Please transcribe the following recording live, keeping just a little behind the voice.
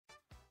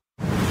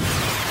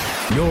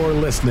You're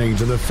listening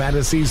to the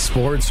Fantasy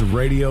Sports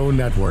Radio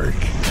Network.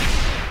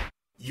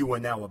 You are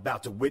now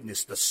about to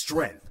witness the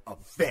strength of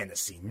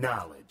fantasy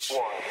knowledge.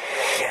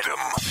 Hit 'em.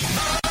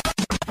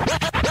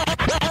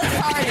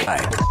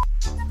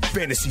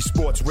 Fantasy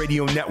Sports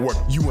Radio Network,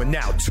 you are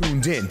now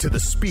tuned in to the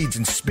Speeds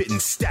and Spittin'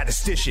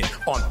 Statistician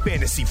on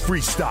Fantasy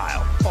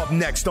Freestyle. Up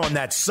next on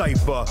that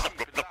cipher,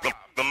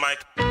 The mic.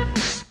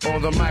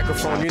 On the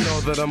microphone, you know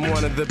that I'm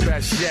one of the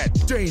best yet.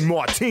 Dane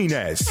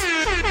Martinez.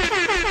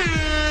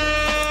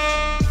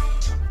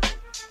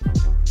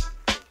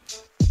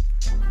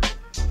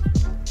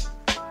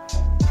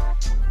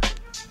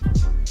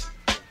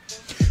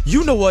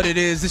 You know what it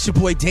is. It's your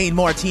boy Dane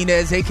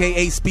Martinez,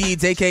 a.k.a.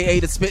 Speeds, a.k.a.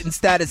 the Spittin'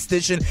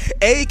 Statistician,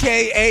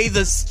 a.k.a.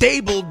 the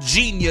stable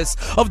genius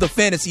of the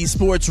Fantasy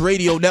Sports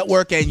Radio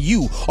Network, and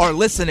you are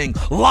listening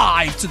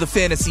live to the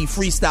Fantasy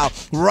Freestyle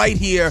right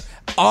here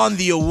on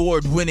the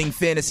award-winning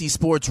Fantasy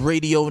Sports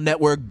Radio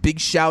Network. Big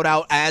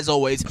shout-out, as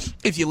always,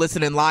 if you're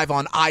listening live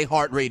on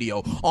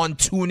iHeartRadio, on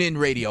TuneIn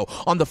Radio,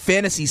 on the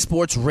Fantasy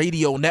Sports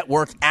Radio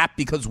Network app,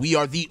 because we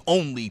are the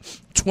only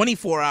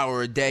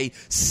 24-hour-a-day,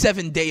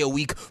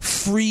 7-day-a-week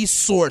free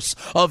source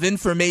of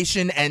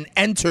information and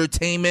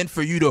entertainment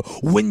for you to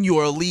win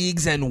your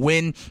leagues and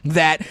win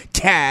that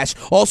cash.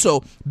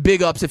 Also,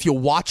 big ups if you're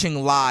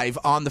watching live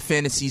on the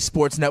Fantasy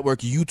Sports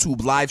Network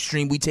YouTube live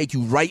stream. We take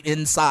you right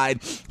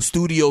inside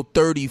Studio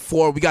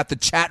 34. We got the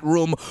chat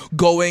room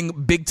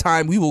going big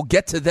time. We will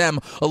get to them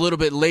a little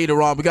bit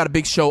later on. We got a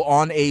big show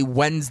on a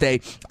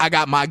Wednesday. I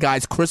got my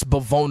guys, Chris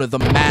Bavona, the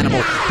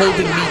Manimal,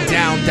 holding me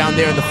down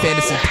there in the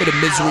fantasy pit of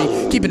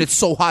misery, keeping it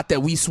so hot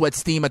that we sweat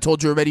steam. I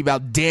told you already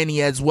about Danny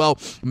as well,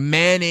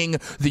 manning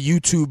the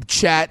YouTube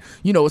chat.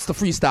 You know, it's the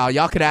freestyle.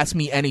 Y'all could ask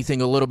me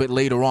anything a little bit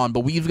later on,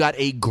 but we've got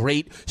a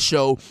great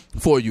show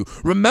for you.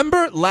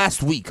 Remember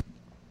last week,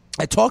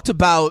 I talked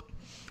about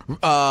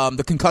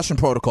the concussion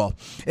protocol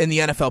in the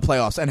NFL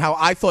playoffs and how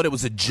I thought it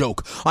was a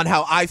joke, on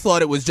how I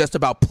thought it was just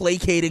about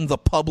placating the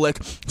public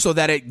so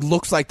that it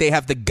looks like they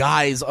have the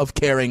guise of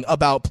caring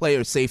about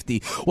player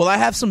safety. Well, I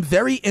have some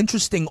very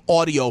interesting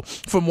audio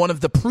from one of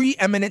the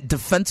preeminent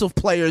defensive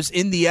players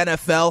in the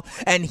NFL,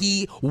 and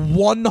he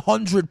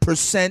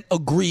 100%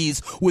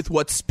 agrees with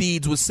what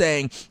Speeds was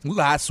saying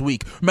last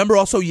week. Remember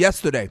also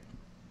yesterday,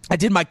 I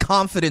did my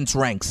confidence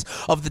ranks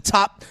of the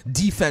top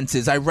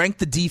defenses. I ranked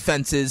the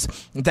defenses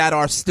that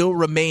are still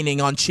remaining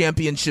on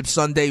Championship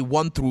Sunday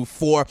 1 through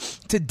 4.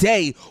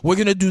 Today, we're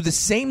going to do the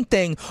same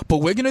thing, but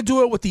we're going to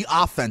do it with the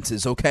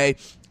offenses, okay?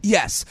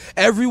 Yes,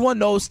 everyone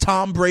knows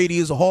Tom Brady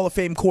is a Hall of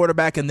Fame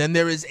quarterback, and then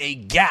there is a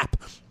gap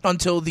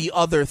until the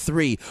other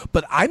three.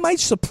 But I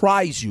might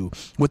surprise you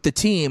with the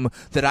team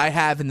that I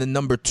have in the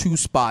number 2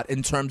 spot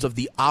in terms of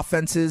the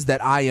offenses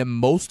that I am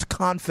most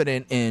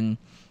confident in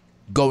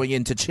going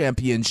into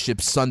Championship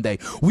Sunday.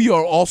 We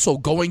are also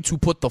going to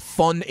put the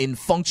fun in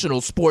functional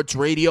sports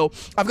radio.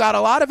 I've got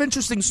a lot of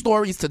interesting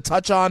stories to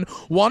touch on.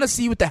 Want to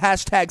see what the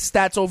hashtag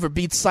Stats Over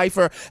Beats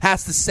Cypher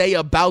has to say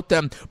about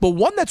them. But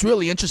one that's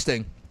really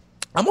interesting,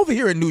 I'm over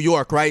here in New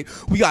York, right?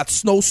 We got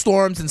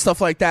snowstorms and stuff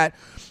like that.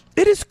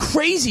 It is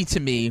crazy to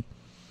me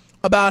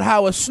about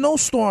how a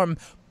snowstorm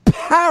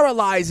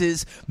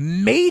paralyzes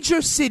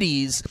major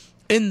cities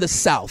in the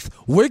South.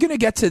 We're going to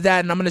get to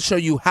that, and I'm going to show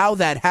you how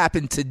that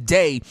happened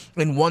today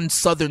in one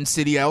southern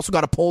city. I also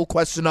got a poll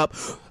question up.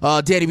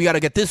 Danny, we got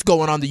to get this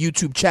going on the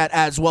YouTube chat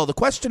as well. The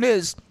question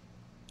is,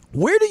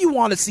 where do you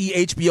want to see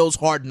HBO's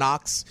Hard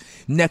Knocks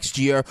next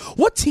year?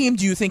 What team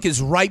do you think is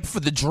ripe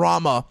for the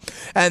drama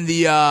and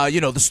the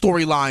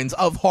storylines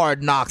of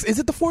Hard Knocks? Is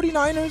it the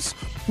 49ers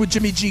with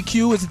Jimmy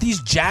GQ? Is it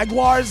these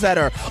Jaguars that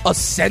are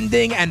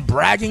ascending and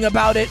bragging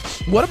about it?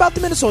 What about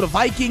the Minnesota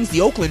Vikings,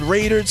 the Oakland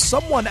Raiders,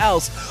 someone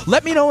else?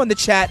 Let me know in the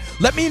chat.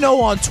 Let me know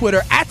on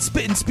Twitter,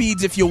 @Spittin'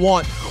 Speeds if you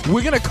want.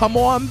 We're going to come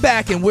on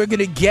back and we're going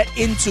to get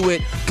into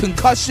it.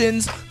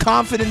 Concussions,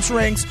 confidence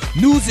ranks,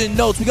 news and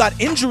notes. We got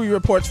injury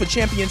reports for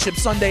Championship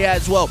Sunday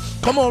as well.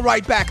 Come on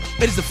right back.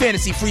 It is the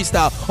Fantasy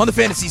Freestyle on the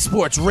Fantasy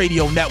Sports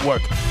Radio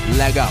Network.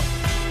 Leg out.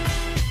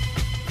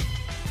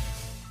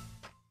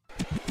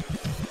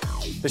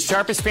 The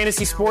sharpest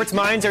fantasy sports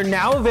minds are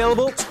now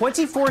available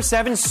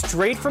 24/7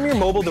 straight from your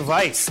mobile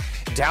device.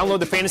 Download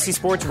the Fantasy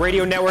Sports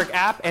Radio Network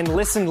app and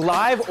listen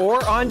live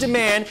or on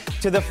demand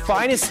to the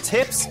finest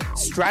tips,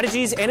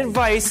 strategies, and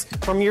advice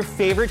from your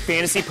favorite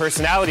fantasy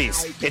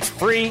personalities. It's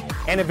free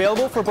and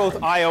available for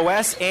both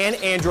iOS and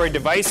Android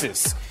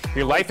devices.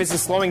 Your life isn't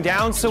slowing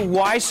down, so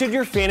why should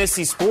your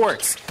fantasy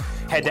sports?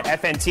 Head to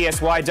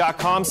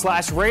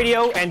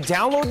fntsy.com/radio and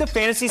download the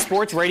Fantasy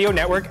Sports Radio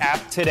Network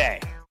app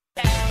today.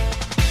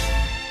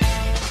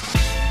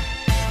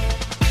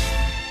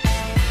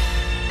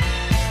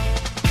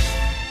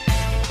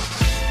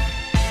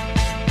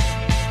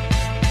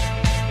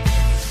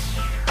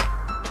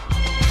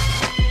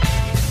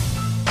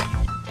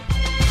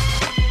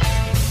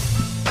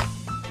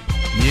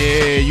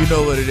 Yeah, you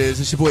know what it is.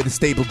 It's your boy, the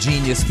Stable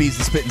Genius, Speeds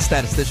the Spitting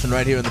Statistician,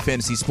 right here on the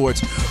Fantasy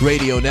Sports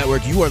Radio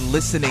Network. You are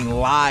listening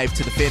live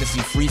to the Fantasy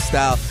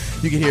Freestyle.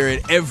 You can hear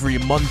it every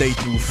Monday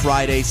through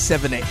Friday,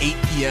 7 to 8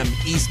 p.m.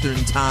 Eastern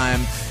Time,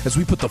 as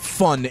we put the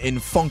fun in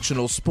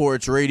functional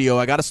sports radio.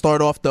 I got to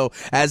start off, though,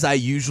 as I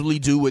usually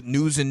do, with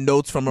news and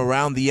notes from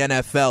around the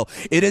NFL.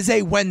 It is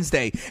a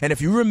Wednesday, and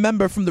if you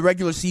remember from the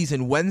regular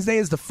season, Wednesday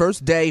is the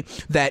first day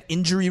that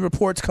injury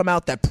reports come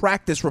out, that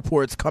practice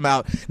reports come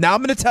out. Now,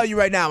 I'm going to tell you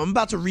right now, I'm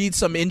about to read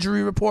some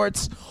injury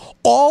reports.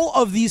 All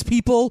of these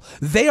people,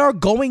 they are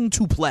going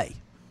to play.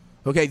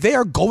 Okay, they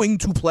are going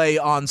to play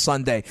on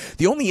Sunday.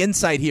 The only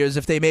insight here is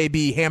if they may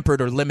be hampered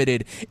or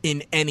limited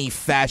in any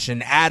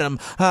fashion. Adam,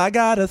 I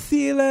got a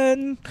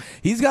feeling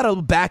he's got a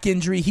back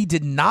injury. He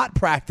did not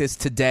practice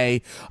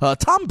today.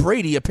 Tom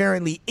Brady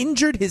apparently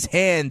injured his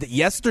hand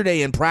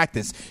yesterday in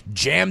practice,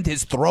 jammed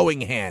his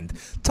throwing hand.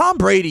 Tom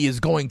Brady is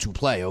going to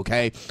play,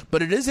 okay?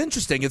 But it is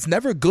interesting. It's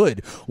never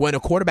good when a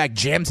quarterback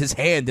jams his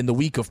hand in the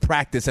week of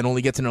practice and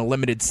only gets in a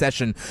limited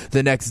session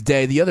the next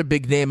day. The other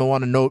big name I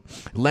want to note,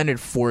 Leonard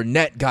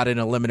Fournette got in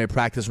a limited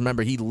practice.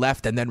 Remember, he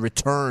left and then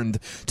returned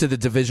to the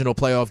divisional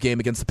playoff game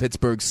against the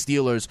Pittsburgh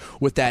Steelers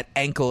with that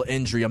ankle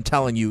injury. I'm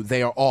telling you,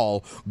 they are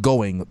all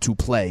going to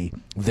play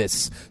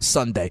this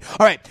Sunday.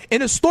 All right,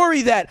 in a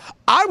story that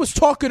I was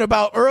talking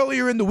about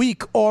earlier in the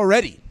week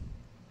already,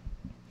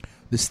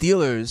 the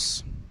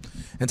Steelers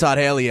and Todd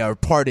Haley are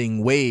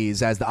parting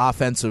ways as the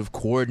offensive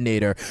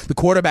coordinator. The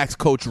quarterback's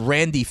coach,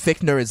 Randy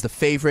Fichtner, is the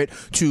favorite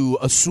to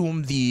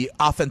assume the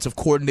offensive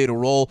coordinator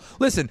role.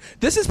 Listen,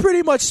 this is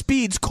pretty much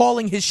Speeds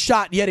calling his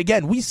shot yet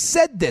again. We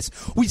said this.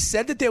 We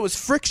said that there was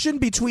friction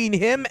between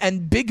him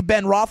and Big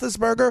Ben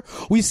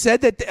Roethlisberger. We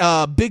said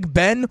that Big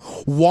Ben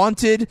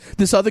wanted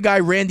this other guy,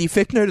 Randy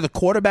Fichtner, the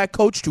quarterback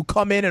coach, to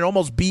come in and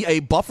almost be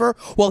a buffer.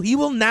 Well, he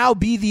will now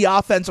be the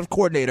offensive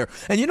coordinator.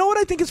 And you know what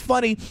I think is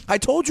funny? I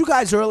told you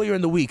guys earlier in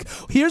the week,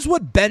 here's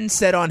what Ben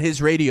said on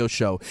his radio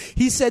show.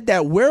 He said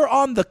that we're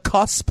on the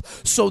cusp,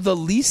 so the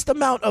least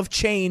amount of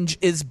change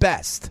is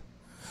best.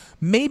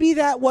 Maybe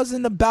that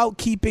wasn't about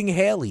keeping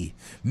Haley.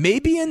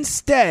 Maybe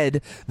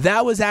instead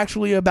that was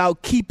actually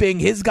about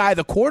keeping his guy,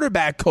 the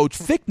quarterback coach,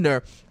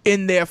 Fichtner,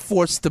 in there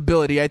for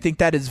stability. I think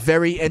that is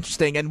very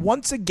interesting. And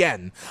once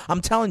again,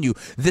 I'm telling you,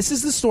 this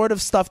is the sort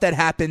of stuff that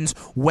happens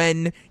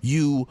when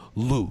you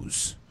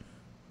lose.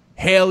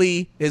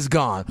 Haley is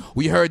gone.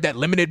 We heard that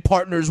limited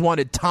partners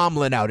wanted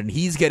Tomlin out, and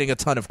he's getting a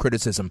ton of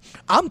criticism.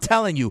 I'm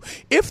telling you,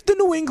 if the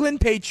New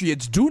England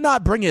Patriots do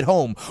not bring it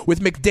home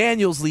with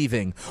McDaniels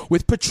leaving,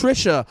 with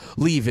Patricia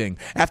leaving,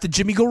 after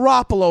Jimmy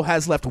Garoppolo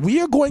has left, we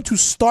are going to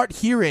start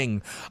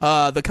hearing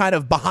the kind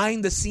of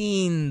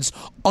behind-the-scenes,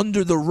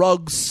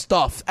 under-the-rug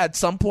stuff at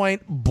some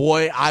point.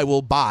 Boy, I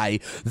will buy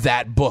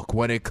that book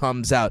when it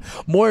comes out.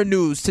 More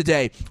news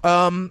today.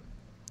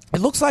 It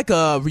looks like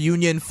a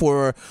reunion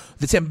for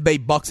the Tampa Bay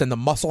Bucks and the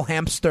Muscle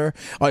Hamster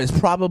is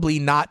probably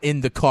not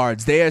in the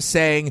cards. They are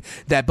saying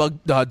that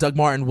Doug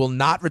Martin will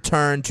not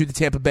return to the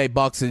Tampa Bay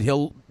Bucks and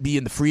he'll be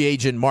in the free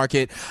agent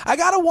market. I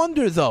got to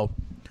wonder, though,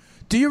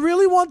 do you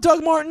really want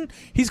Doug Martin?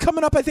 He's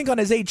coming up, I think, on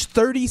his age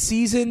 30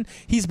 season.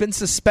 He's been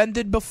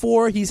suspended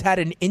before. He's had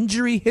an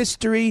injury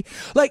history.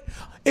 Like,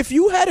 if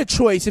you had a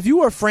choice, if you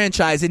were a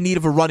franchise in need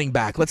of a running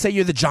back, let's say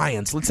you're the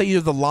Giants, let's say you're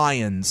the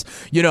Lions,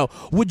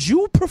 would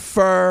you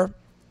prefer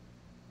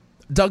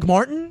Doug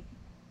Martin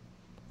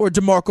or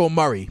DeMarco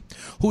Murray,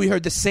 who we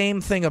heard the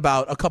same thing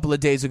about a couple of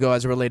days ago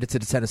as it related to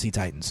the Tennessee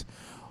Titans?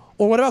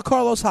 Or what about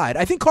Carlos Hyde?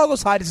 I think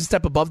Carlos Hyde is a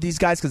step above these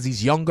guys because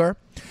he's younger.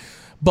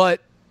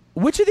 But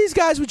which of these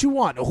guys would you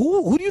want?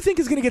 Who do you think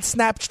is going to get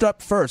snatched up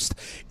first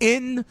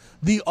in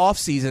the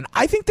offseason?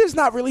 I think there's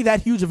not really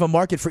that huge of a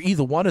market for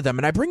either one of them.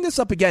 And I bring this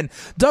up again,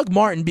 Doug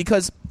Martin,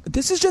 because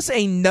this is just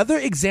another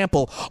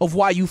example of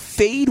why you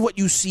fade what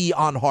you see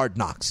on Hard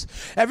Knocks.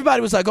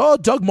 Everybody was like, oh,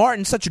 Doug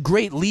Martin's such a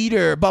great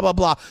leader, blah, blah,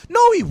 blah.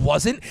 No, he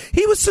wasn't.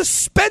 He was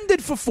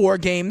suspended for 4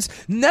 games,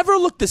 never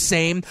looked the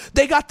same.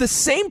 They got the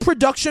same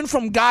production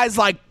from guys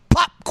like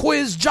Pop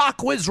Quiz,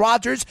 Jacquizz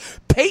Rodgers,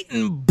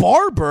 Peyton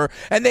Barber,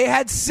 and they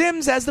had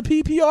Sims as the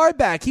PPR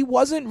back. He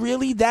wasn't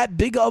really that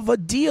big of a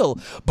deal.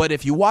 But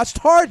if you watched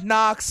Hard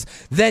Knocks,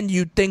 then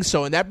you'd think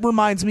so. And that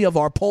reminds me of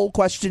our poll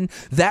question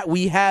that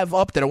we have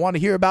up that I want to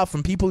hear about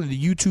from people in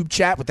the YouTube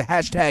chat with the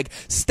hashtag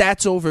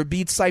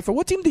StatsOverBeatCypher.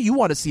 What team do you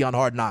want to see on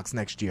Hard Knocks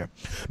next year?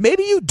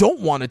 Maybe you don't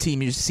want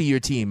to see your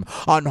team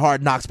on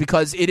Hard Knocks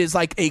because it is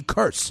like a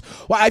curse.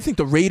 Well, I think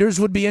the Raiders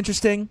would be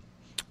interesting.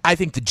 I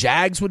think the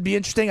Jags would be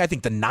interesting. I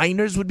think the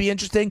Niners would be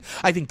interesting.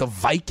 I think the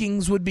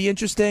Vikings would be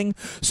interesting.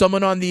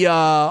 Someone on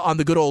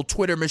the good old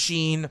Twitter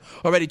machine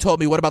already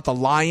told me, what about the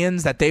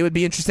Lions, that they would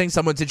be interesting.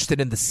 Someone's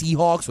interested in the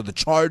Seahawks or the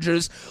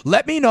Chargers.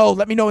 Let me know.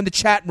 Let me know in the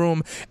chat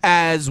room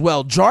as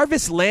well.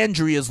 Jarvis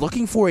Landry is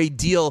looking for a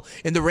deal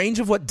in the range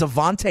of what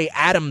Devontae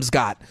Adams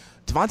got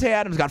Davante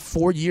Adams got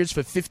 4 years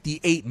for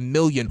 $58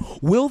 million.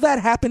 Will that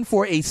happen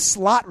for a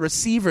slot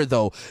receiver,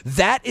 though?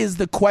 That is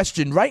the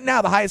question. Right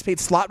now, the highest paid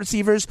slot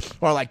receivers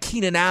are like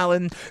Keenan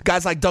Allen,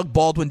 guys like Doug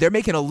Baldwin. They're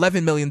making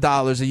 $11 million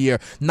a year,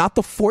 not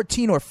the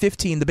 14 or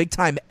 15 the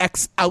big-time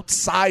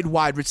outside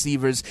wide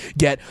receivers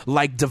get,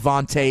 like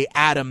Davante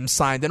Adams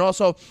signed. And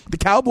also, the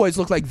Cowboys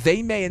look like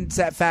they may, in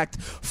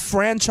fact,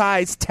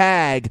 franchise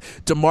tag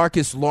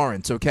DeMarcus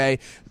Lawrence, okay?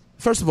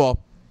 First of all,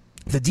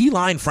 the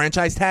D-line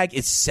franchise tag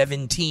is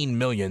 $17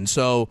 million,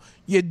 so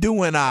you're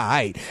doing all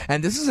right.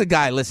 And this is a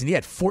guy, listen, he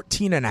had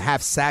 14 and a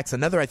half sacks,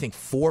 another, I think,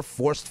 4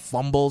 forced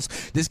fumbles.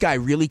 This guy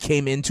really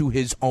came into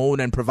his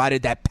own and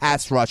provided that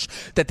pass rush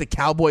that the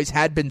Cowboys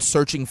had been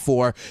searching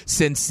for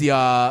since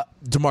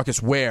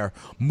DeMarcus Ware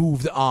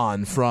moved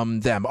on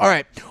from them. All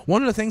right,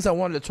 one of the things I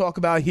wanted to talk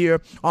about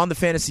here on the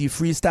Fantasy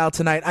Freestyle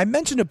tonight, I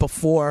mentioned it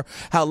before,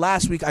 how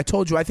last week I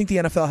told you I think the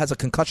NFL has a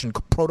concussion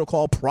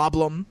protocol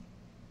problem.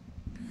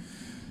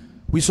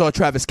 We saw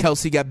Travis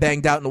Kelce get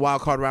banged out in the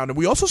wild card round, and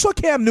we also saw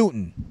Cam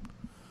Newton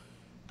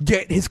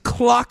get his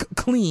clock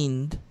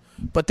cleaned,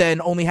 but then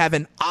only have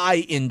an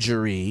eye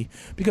injury.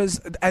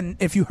 And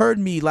if you heard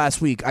me last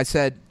week, I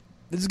said,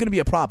 this is going to be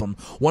a problem.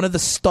 One of the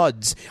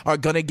studs are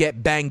going to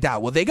get banged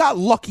out. Well, they got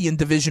lucky in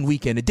division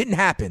weekend. It didn't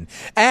happen.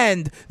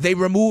 And they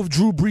removed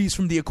Drew Brees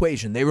from the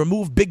equation. They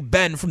removed Big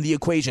Ben from the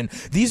equation.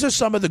 These are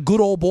some of the good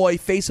old boy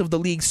face of the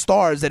league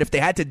stars that if they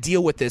had to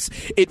deal with this,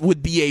 it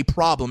would be a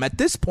problem. At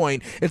this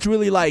point, it's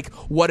really like,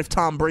 what if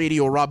Tom Brady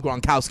or Rob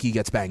Gronkowski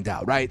gets banged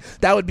out, right?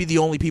 That would be the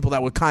only people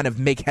that would kind of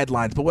make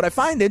headlines. But what I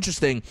find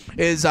interesting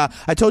is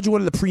I told you one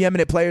of the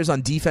preeminent players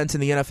on defense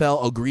in the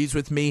NFL agrees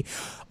with me.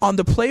 On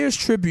the Players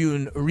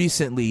Tribune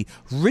recently,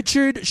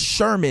 Richard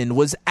Sherman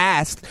was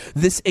asked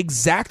this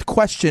exact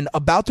question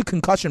about the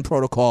concussion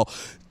protocol.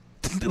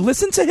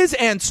 Listen to his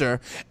answer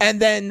and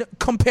then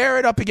compare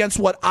it up against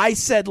what I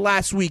said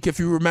last week. If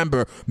you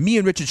remember, me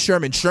and Richard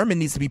Sherman. Sherman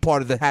needs to be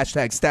part of the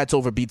hashtag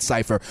StatsOverBeat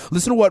Cypher.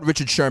 Listen to what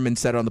Richard Sherman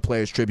said on the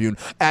Players Tribune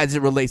as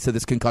it relates to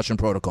this concussion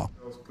protocol.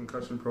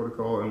 Concussion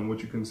protocol and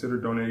would you consider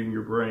donating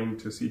your brain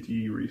to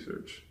CTE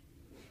research?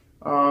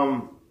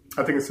 I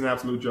think it's an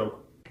absolute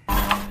joke.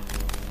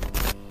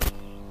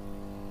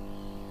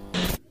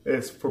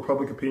 It's for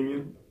public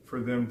opinion, for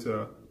them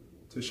to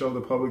show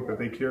the public that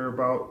they care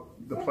about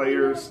the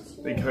players,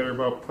 they care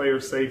about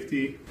player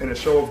safety. In a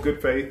show of good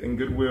faith and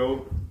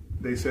goodwill,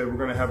 they said we're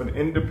going to have an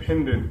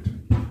independent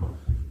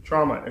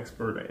trauma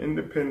expert, an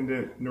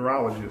independent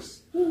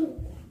neurologist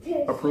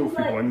approve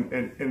people. And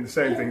the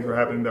same things were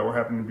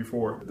happening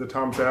before. The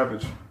Tom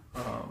Savage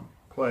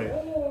play,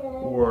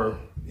 where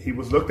he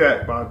was looked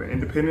at by the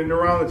independent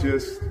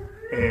neurologist,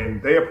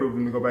 and they approved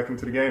him to go back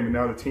into the game, and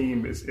now the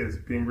team is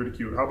being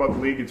ridiculed. How about the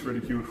league gets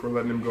ridiculed for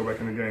letting him go back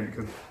in the game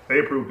because they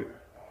approved it?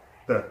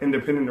 The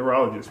independent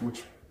neurologist,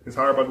 which is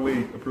hired by the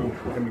league, approved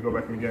him to go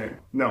back in the game.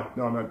 No,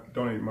 I'm not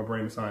donating my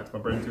brain to science. My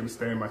brain's going to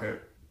stay in my head.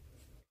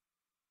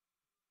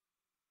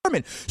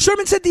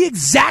 Sherman said the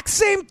exact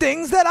same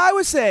things that I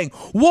was saying.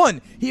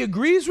 One, he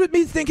agrees with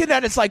me thinking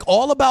that it's like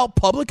all about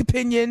public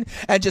opinion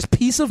and just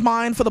peace of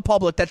mind for the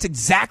public. That's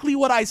exactly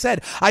what I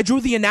said. I drew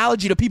the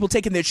analogy to people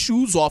taking their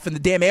shoes off in the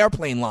damn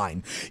airplane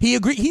line. He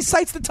agreed. He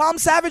cites the Tom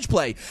Savage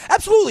play.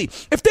 Absolutely.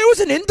 If there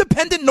was an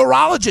independent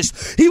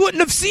neurologist, he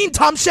wouldn't have seen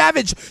Tom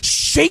Savage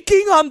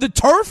shaking on the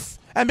turf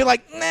and be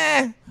like,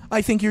 nah,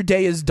 I think your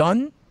day is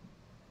done.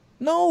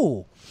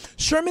 No.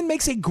 Sherman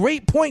makes a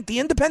great point. The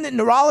independent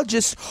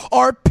neurologists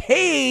are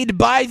paid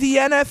by the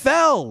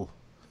NFL.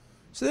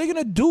 So they're going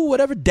to do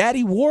whatever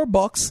Daddy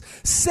Warbucks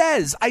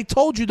says. I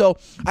told you, though,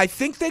 I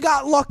think they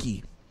got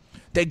lucky.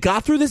 They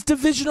got through this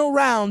divisional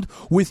round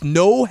with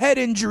no head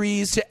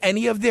injuries to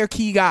any of their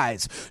key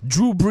guys.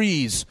 Drew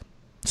Brees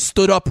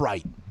stood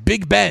upright.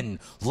 Big Ben,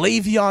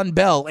 Le'Veon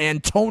Bell,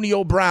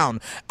 Antonio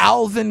Brown,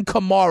 Alvin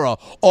Kamara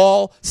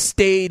all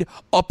stayed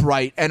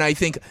upright. And I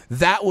think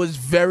that was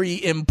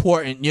very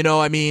important. You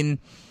know, I mean,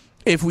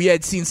 if we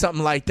had seen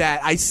something like that,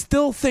 I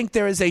still think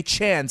there is a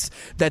chance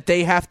that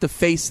they have to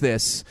face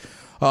this.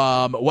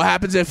 What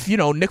happens if,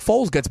 Nick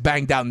Foles gets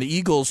banged out and the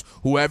Eagles,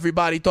 who I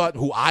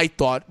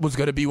thought was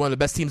going to be one of the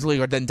best teams in the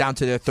league, are then down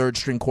to their third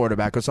string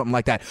quarterback or something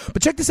like that.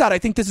 But check this out. I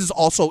think this is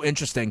also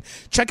interesting.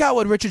 Check out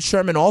what Richard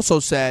Sherman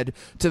also said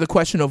to the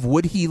question of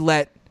would he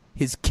let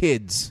his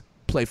kids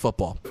play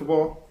football?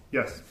 Football?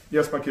 Yes.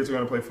 Yes, my kids are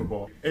going to play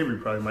football. Avery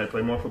probably might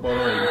play more football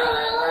than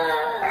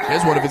Avery.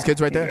 There's one of his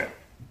kids right there.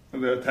 Yeah.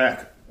 The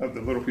attack of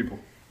the little people.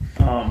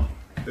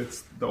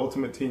 It's the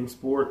ultimate team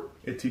sport.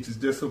 It teaches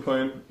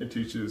discipline. It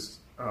teaches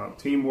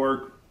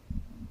teamwork,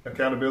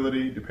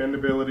 accountability,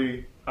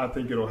 dependability. I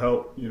think it'll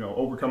help,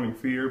 overcoming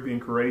fear, being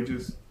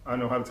courageous. I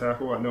know how to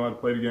tackle. I know how to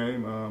play the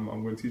game.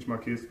 I'm going to teach my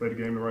kids to play the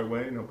game the right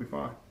way, and they'll be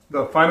fine.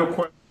 The final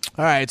question.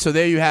 All right, so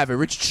there you have it.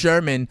 Richard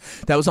Sherman,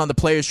 that was on the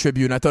Players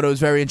Tribune. I thought it was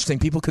very interesting.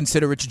 People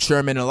consider Richard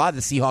Sherman and a lot of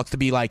the Seahawks to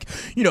be like,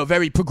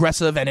 very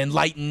progressive and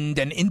enlightened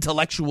and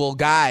intellectual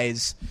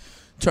guys.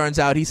 Turns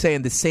out he's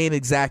saying the same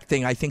exact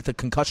thing. I think the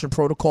concussion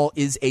protocol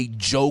is a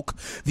joke.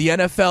 The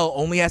NFL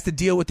only has to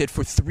deal with it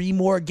for 3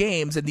 more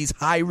games in these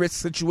high-risk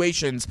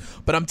situations.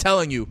 But I'm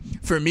telling you,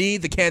 for me,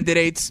 the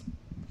candidates,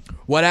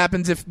 what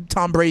happens if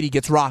Tom Brady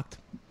gets rocked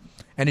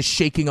and is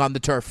shaking on the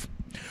turf?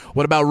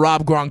 What about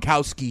Rob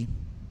Gronkowski?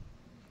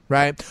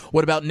 Right?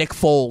 What about Nick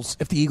Foles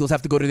if the Eagles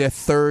have to go to their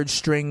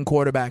 3rd-string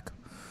quarterback?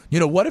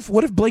 What if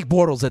Blake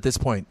Bortles at this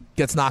point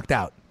gets knocked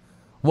out?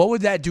 What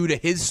would that do to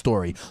his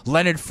story?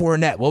 Leonard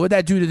Fournette, what would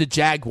that do to the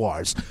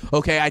Jaguars?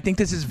 Okay, I think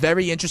this is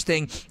very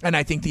interesting, and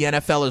I think the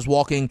NFL is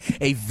walking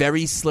a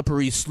very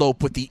slippery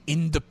slope with the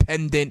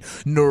independent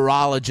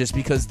neurologists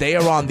because they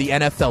are on the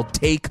NFL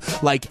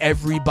take like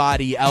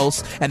everybody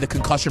else, and the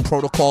concussion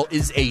protocol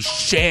is a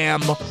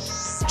sham.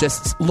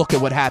 Just look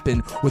at what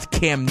happened with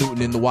Cam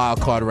Newton in the wild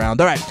card round.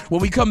 All right,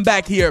 when we come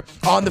back here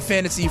on the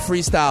Fantasy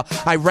Freestyle,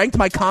 I ranked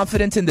my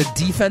confidence in the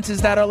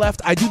defenses that are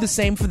left. I do the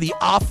same for the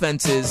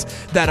offenses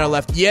that are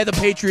left. Yeah, the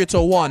Patriots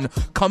are 1.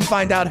 Come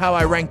find out how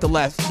I rank the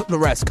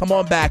rest. Come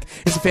on back.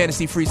 It's a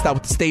Fantasy Freestyle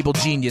with the stable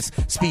genius,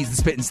 Speeds the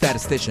Spitting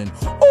Statistician.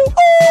 Ooh, ooh.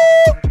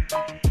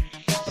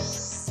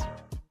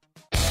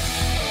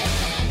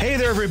 Hey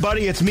there,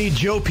 everybody. It's me,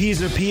 Joe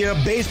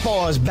Pisapia.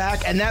 Baseball is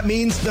back, and that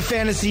means the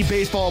Fantasy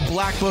Baseball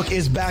Black Book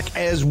is back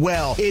as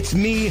well. It's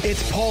me.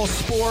 It's Paul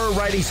Sporer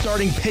writing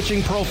starting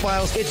pitching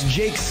profiles. It's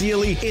Jake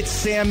Seeley. It's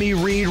Sammy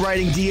Reed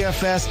writing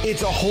DFS.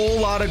 It's a whole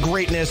lot of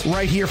greatness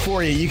right here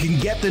for you. You can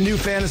get the new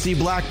Fantasy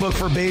Black Book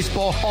for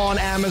baseball on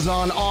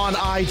Amazon, on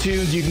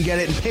iTunes. You can get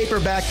it in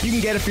paperback. You can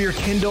get it for your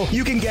Kindle.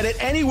 You can get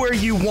it anywhere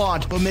you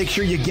want, but make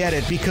sure you get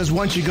it because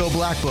once you go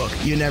Black Book,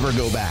 you never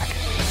go back.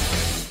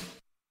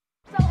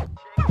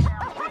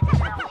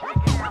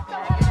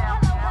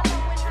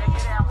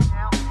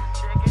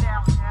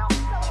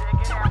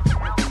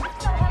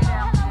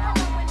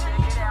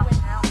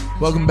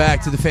 Welcome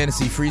back to the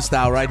Fantasy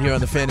Freestyle right here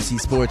on the Fantasy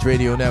Sports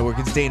Radio Network.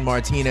 It's Dane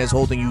Martinez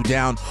holding you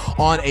down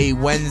on a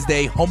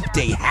Wednesday hump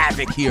day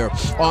havoc here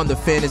on the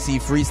Fantasy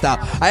Freestyle.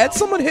 I had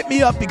someone hit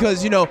me up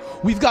because,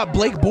 we've got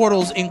Blake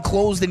Bortles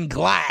enclosed in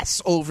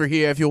glass over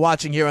here if you're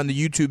watching here on the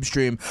YouTube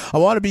stream. I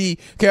want to be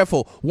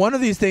careful. One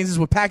of these things is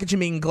we're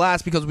packaging him in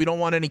glass because we don't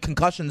want any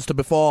concussions to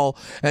befall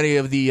any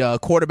of the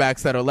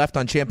quarterbacks that are left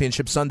on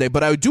Championship Sunday.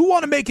 But I do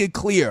want to make it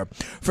clear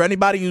for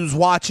anybody who's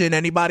watching,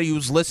 anybody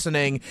who's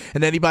listening,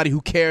 and anybody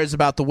who cares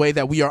about the way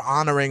that we are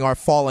honoring our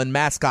fallen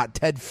mascot,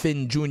 Ted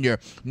Finn Jr.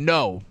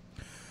 No,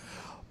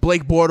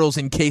 Blake Bortles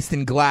encased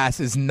in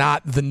glass is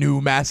not the new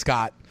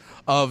mascot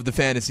of the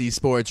Fantasy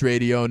Sports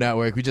Radio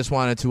Network. We just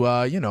wanted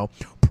to,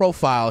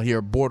 profile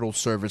here Bortles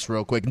service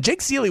real quick. And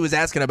Jake Seeley was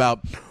asking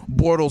about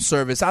Bortles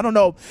service. I don't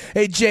know.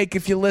 Hey, Jake,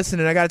 if you're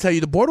listening, I got to tell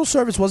you, the Bortles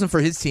service wasn't for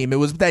his team. It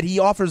was that he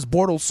offers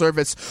Bortles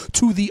service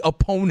to the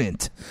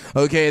opponent.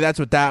 Okay, that's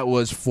what that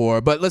was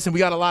for. But listen, we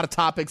got a lot of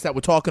topics that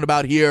we're talking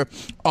about here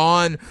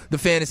on the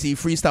Fantasy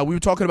Freestyle. We were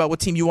talking about what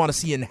team you want to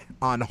see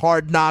on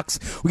Hard Knocks.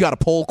 We got a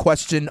poll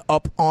question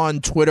up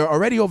on Twitter.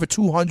 Already over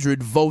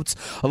 200 votes.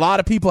 A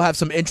lot of people have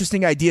some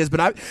interesting ideas, but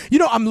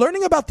I'm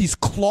learning about these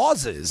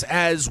clauses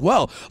as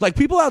well. Like,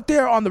 people out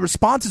there on the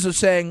responses are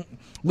saying,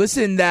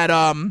 listen, that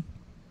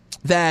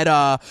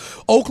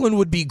Oakland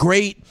would be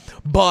great,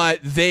 but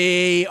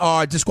they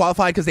are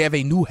disqualified because they have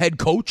a new head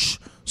coach,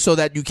 so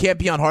that you can't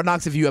be on Hard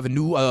Knocks if you have a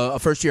new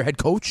first-year head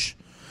coach.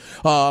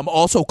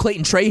 Also,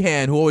 Clayton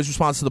Trahan, who always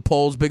responds to the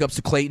polls, big ups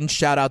to Clayton,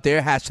 shout out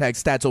there,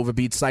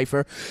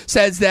 #StatsOverBeatCypher,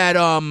 says that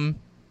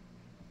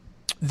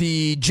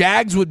the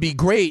Jags would be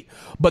great,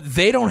 but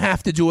they don't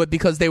have to do it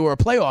because they were a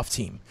playoff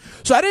team.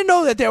 So I didn't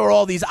know that there were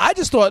all these. I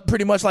just thought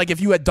pretty much like if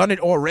you had done it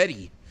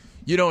already,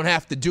 you don't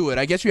have to do it.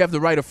 I guess you have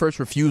the right of first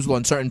refusal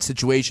in certain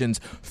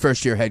situations.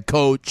 First-year head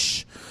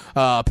coach.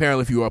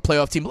 Apparently, if you were a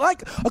playoff team.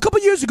 Like a couple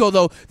years ago,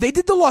 though, they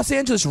did the Los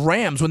Angeles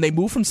Rams when they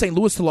moved from St.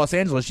 Louis to Los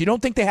Angeles. You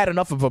don't think they had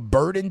enough of a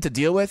burden to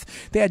deal with?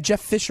 They had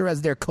Jeff Fisher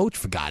as their coach,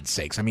 for God's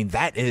sakes. I mean,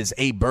 that is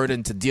a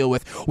burden to deal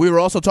with. We were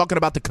also talking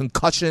about the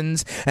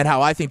concussions and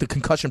how I think the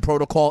concussion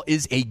protocol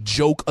is a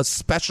joke,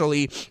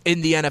 especially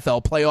in the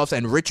NFL playoffs.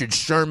 And Richard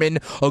Sherman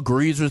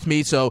agrees with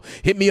me. So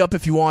hit me up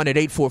if you want at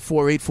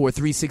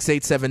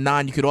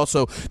 844-843-6879. You could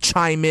also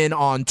chime in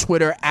on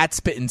Twitter at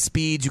Spittin'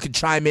 Speeds. You can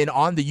chime in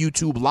on the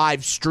YouTube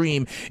live stream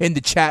in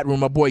the chat room.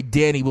 My boy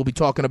Danny will be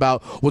talking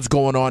about what's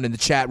going on in the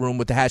chat room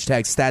with the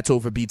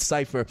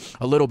 #StatsOverBeatCypher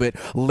a little bit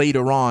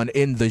later on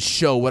in the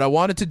show. What I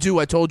wanted to do,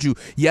 I told you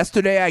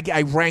yesterday,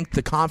 I ranked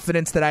the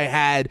confidence that I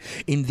had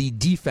in the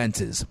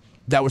defenses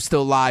that were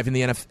still live in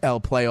the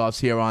NFL playoffs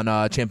here on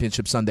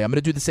Championship Sunday. I'm going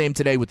to do the same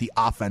today with the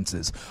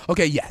offenses.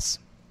 Okay, yes.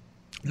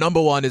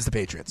 Number one is the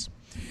Patriots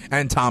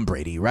and Tom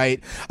Brady,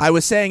 right? I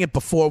was saying it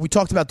before. We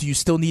talked about, do you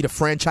still need a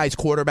franchise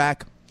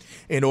quarterback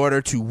in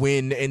order to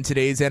win in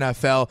today's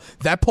NFL?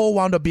 That poll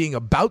wound up being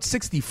about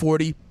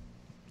 60-40.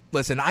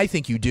 Listen, I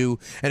think you do,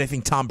 and I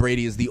think Tom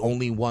Brady is the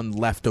only one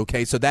left,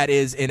 okay? So that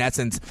is, in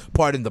essence,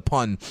 pardon the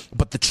pun,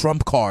 but the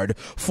trump card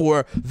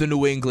for the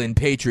New England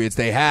Patriots.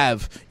 They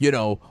have,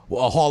 a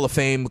Hall of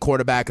Fame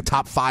quarterback, a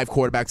top 5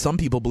 quarterback. Some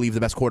people believe the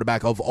best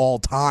quarterback of all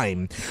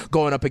time,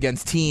 going up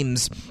against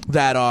teams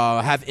that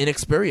have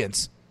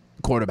inexperience.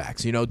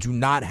 quarterbacks, do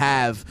not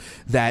have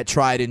that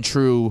tried and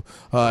true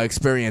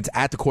experience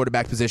at the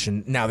quarterback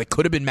position. Now, it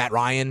could have been Matt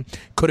Ryan,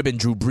 could have been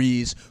Drew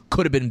Brees,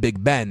 could have been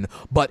Big Ben,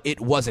 but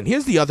it wasn't.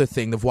 Here's the other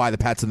thing of why the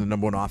Pats are the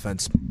number one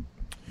offense.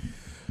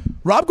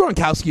 Rob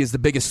Gronkowski is the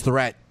biggest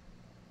threat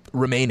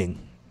remaining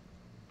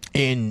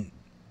in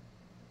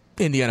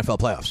the NFL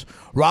playoffs.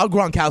 Rob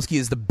Gronkowski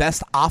is the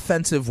best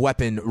offensive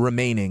weapon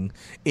remaining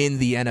in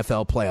the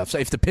NFL playoffs. So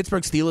if the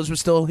Pittsburgh Steelers were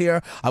still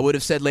here, I would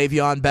have said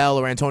Le'Veon Bell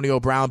or Antonio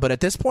Brown. But at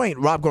this point,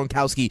 Rob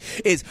Gronkowski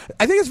is...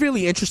 I think it's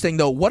really interesting,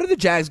 though. What are the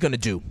Jags going to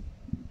do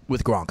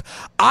with Gronk?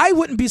 I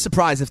wouldn't be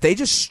surprised if they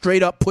just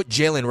straight up put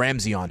Jalen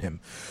Ramsey on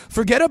him.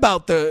 Forget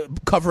about the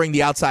covering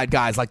the outside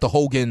guys like the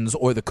Hogans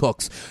or the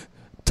Cooks.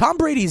 Tom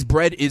Brady's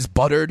bread is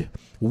buttered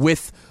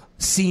with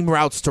seam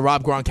routes to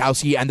Rob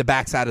Gronkowski and the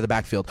backside of the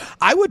backfield.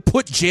 I would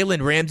put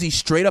Jalen Ramsey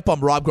straight up on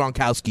Rob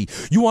Gronkowski.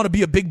 You want to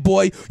be a big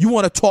boy? You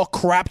want to talk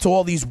crap to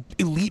all these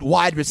elite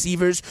wide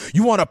receivers?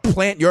 You want to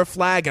plant your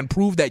flag and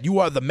prove that you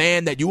are the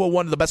man, that you are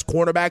one of the best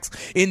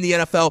cornerbacks in the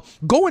NFL?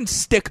 Go and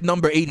stick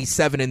number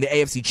 87 in the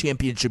AFC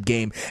Championship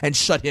game and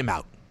shut him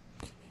out.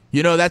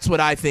 That's what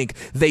I think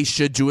they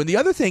should do. And the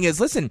other thing is,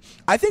 listen,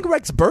 I think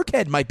Rex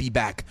Burkhead might be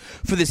back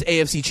for this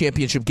AFC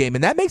Championship game,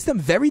 and that makes them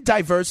very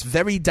diverse,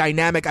 very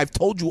dynamic. I've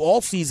told you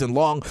all season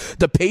long,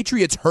 the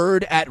Patriots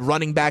herd at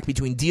running back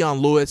between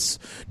Deion Lewis,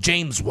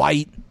 James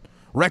White,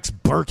 Rex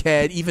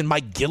Burkhead, even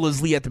Mike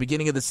Gillislee at the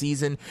beginning of the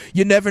season.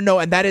 You never know,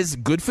 and that is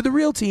good for the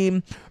real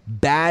team,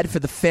 bad for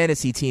the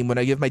fantasy team. When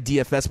I give my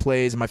DFS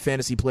plays and my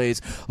fantasy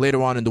plays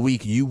later on in the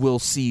week, you will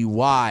see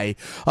why.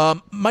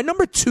 My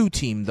number 2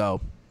 team,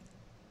 though,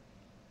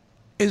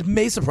 it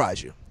may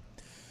surprise you.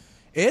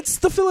 It's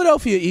the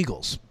Philadelphia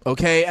Eagles,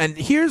 okay? And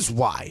here's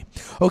why.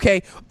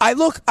 Okay, I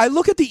look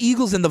at the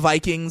Eagles and the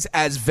Vikings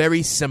as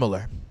very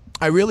similar.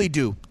 I really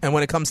do. And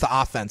when it comes to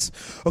offense.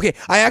 Okay,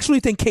 I actually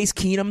think Case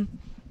Keenum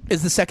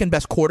is the second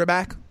best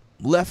quarterback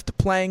left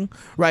playing,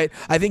 right?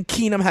 I think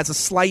Keenum has a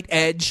slight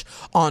edge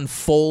on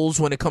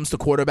Foles when it comes to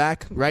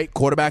quarterback, right?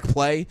 Quarterback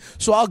play.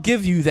 So I'll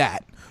give you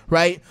that.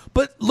 Right?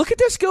 But look at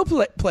their skill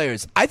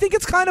players. I think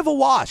it's kind of a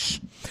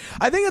wash.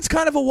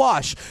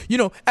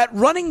 At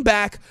running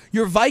back,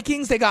 your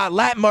Vikings, they got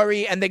Lat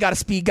Murray and they got a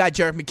speed guy,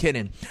 Jerick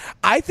McKinnon.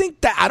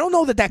 I don't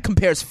know that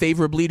compares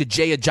favorably to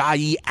Jay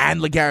Ajayi and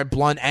LeGarrette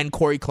Blount and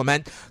Corey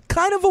Clement.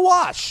 Kind of a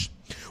wash.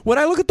 When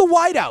I look at the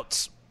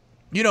wideouts,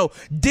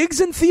 Diggs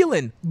and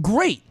Thielen,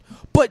 great.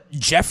 But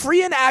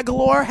Jeffrey and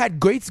Aguilar had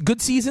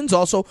good seasons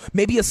also.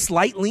 Maybe a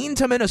slight lean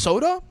to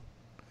Minnesota.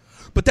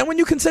 But then when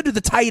you consider the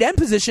tight end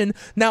position,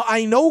 now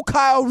I know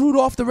Kyle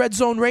Rudolph, the Red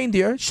Zone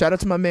Reindeer. Shout out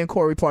to my man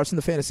Corey Parson,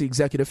 the fantasy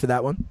executive, for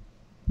that one.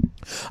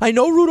 I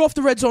know Rudolph,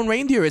 the Red Zone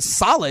Reindeer, is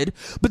solid,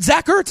 but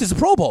Zach Ertz is a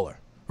Pro Bowler,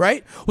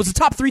 right? Was a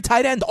top 3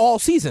 tight end all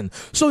season.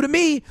 So to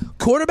me,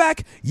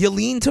 quarterback, you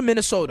lean to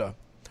Minnesota.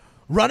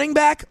 Running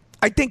back,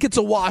 I think it's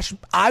a wash.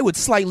 I would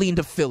slight lean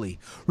to Philly.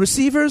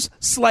 Receivers,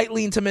 slight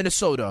lean to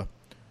Minnesota.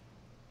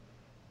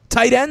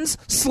 Tight ends,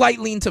 slight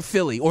lean to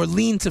Philly.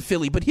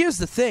 But here's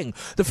the thing.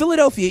 The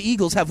Philadelphia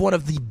Eagles have one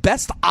of the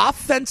best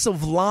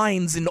offensive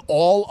lines in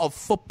all of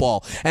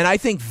football. And I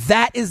think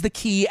that is the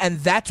key, and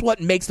that's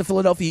what makes the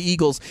Philadelphia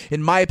Eagles,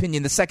 in my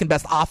opinion, the second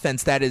best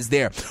offense that is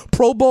there.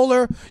 Pro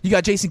Bowler, you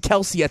got Jason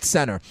Kelce at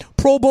center.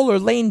 Pro Bowler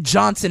Lane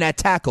Johnson at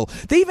tackle.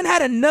 They even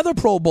had another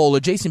Pro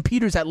Bowler, Jason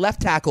Peters, at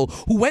left tackle,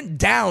 who went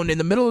down in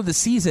the middle of the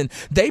season.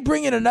 They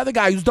bring in another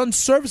guy who's done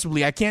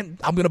serviceably. I'm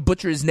going to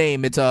butcher his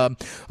name. It's a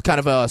kind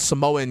of a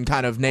Samoan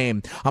kind of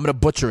name. I'm going to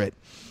butcher it.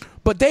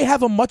 But they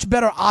have a much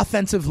better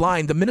offensive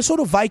line. The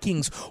Minnesota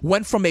Vikings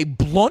went from a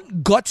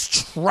blunt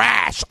guts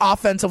trash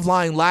offensive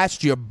line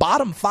last year,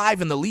 bottom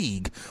 5 in the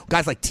league,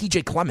 guys like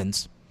TJ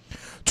Clemens,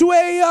 to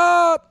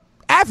a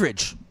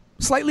average,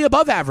 slightly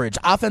above average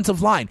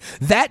offensive line.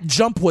 That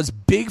jump was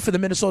big for the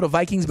Minnesota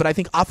Vikings, but I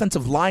think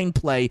offensive line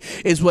play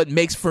is what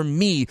makes, for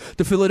me,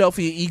 the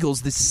Philadelphia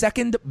Eagles the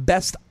second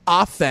best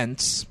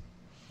offense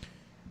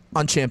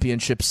on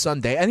Championship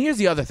Sunday. And here's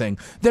the other thing.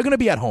 They're going to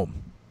be at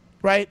home,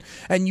 right?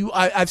 And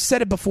I've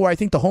said it before. I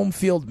think the home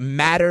field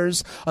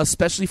matters,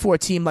 especially for a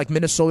team like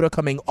Minnesota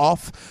coming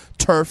off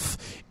turf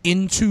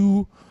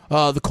into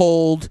the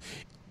cold,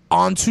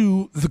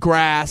 onto the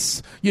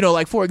grass.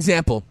 Like, for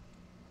example,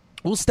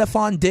 will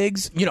Stephon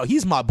Diggs,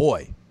 he's my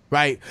boy,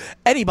 right?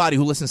 Anybody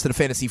who listens to the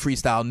Fantasy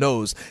Freestyle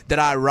knows that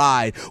I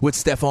ride with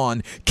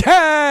Stephon.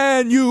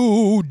 Can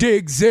you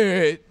Diggs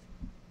it?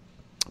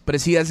 But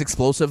is he as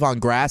explosive on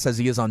grass as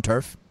he is on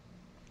turf?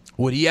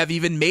 Would he have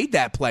even made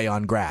that play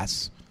on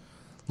grass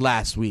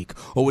last week?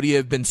 Or would he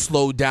have been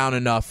slowed down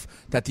enough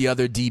that the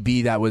other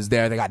DB that was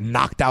there that got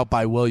knocked out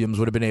by Williams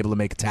would have been able to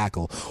make a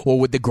tackle? Or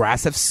would the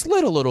grass have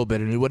slid a little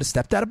bit and he would have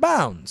stepped out of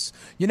bounds?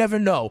 You never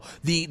know.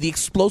 The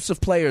explosive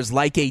players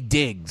like a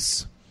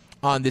Diggs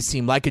on this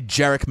team, like a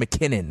Jerick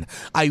McKinnon,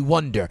 I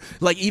wonder.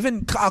 Like,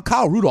 even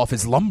Kyle Rudolph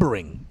is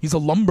lumbering. He's a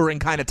lumbering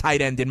kind of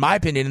tight end, in my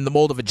opinion, in the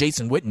mold of a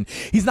Jason Witten.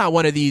 He's not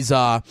one of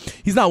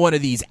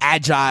these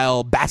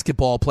agile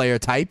basketball player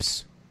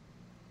types,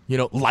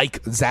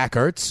 like Zach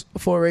Ertz,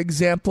 for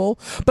example.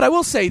 But I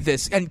will say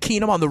this, and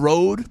Keenum on the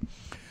road,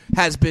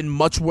 has been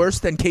much worse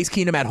than Case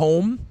Keenum at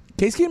home.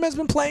 Case Keenum has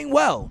been playing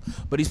well,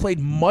 but he's played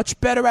much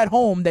better at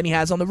home than he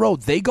has on the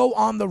road. They go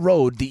on the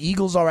road. The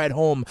Eagles are at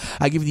home.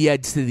 I give the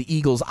edge to the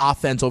Eagles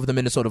offense over the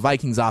Minnesota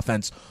Vikings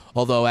offense,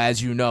 although,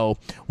 as you know,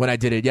 when I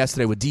did it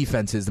yesterday with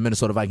defenses, the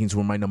Minnesota Vikings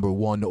were my number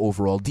 1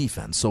 overall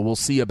defense, so we'll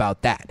see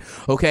about that.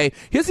 Okay,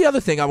 here's the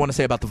other thing I want to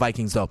say about the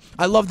Vikings, though.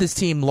 I love this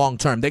team long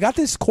term. They got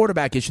this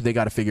quarterback issue they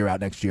got to figure out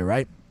next year,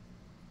 right?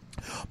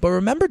 But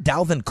remember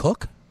Dalvin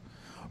Cook?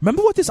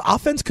 Remember what this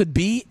offense could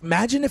be?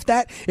 Imagine if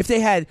they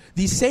had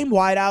these same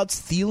wideouts,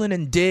 Thielen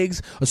and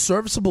Diggs, a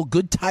serviceable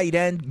good tight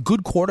end,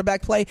 good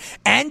quarterback play,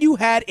 and you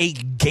had a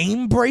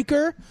game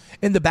breaker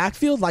in the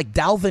backfield like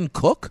Dalvin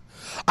Cook.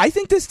 I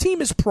think this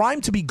team is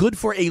primed to be good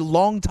for a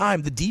long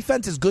time. The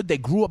defense is good. They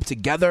grew up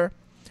together.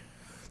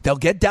 They'll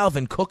get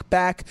Dalvin Cook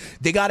back.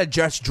 They got to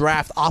just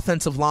draft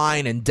offensive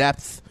line and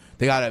depth.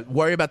 They got to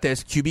worry about their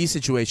QB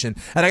situation.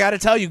 And I got to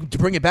tell you, to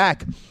bring it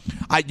back,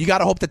 you got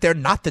to hope that they're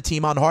not the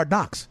team on Hard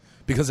Knocks.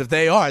 Because if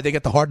they are, they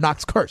get the Hard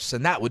Knocks curse,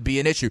 and that would be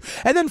an issue.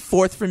 And then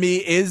fourth for me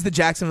is the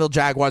Jacksonville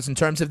Jaguars in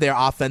terms of their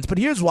offense. But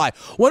here's why.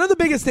 One of the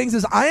biggest things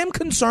is I am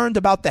concerned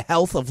about the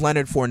health of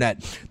Leonard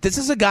Fournette. This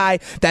is a guy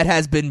that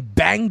has been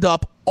banged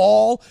up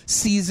all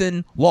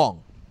season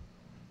long.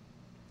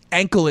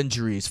 Ankle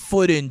injuries,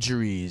 foot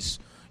injuries.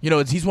 You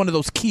know, he's one of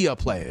those Kia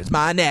players.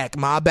 My neck,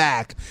 my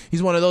back.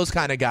 He's one of those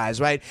kind of guys,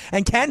 right?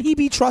 And can he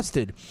be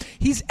trusted?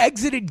 He's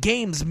exited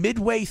games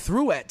midway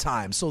through at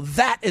times, so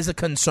that is a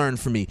concern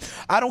for me.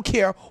 I don't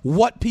care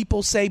what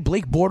people say.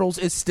 Blake Bortles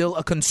is still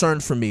a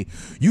concern for me.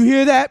 You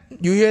hear that?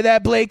 You hear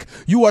that, Blake?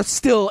 You are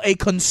still a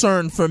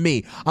concern for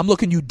me. I'm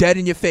looking you dead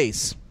in your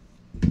face.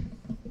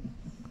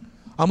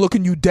 I'm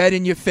looking you dead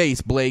in your face,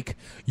 Blake.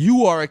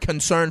 You are a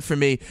concern for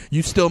me.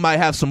 You still might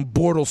have some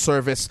Bortles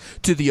service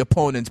to the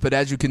opponents, but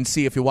as you can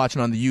see if you're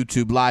watching on the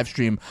YouTube live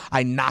stream,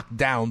 I knocked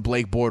down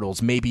Blake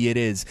Bortles. Maybe it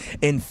is,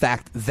 in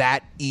fact,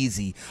 that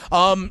easy.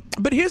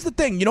 But here's the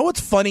thing. You know what's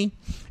funny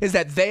is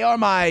that they are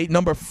my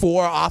number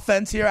 4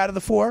 offense here out of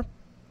the 4,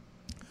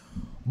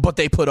 but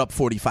they put up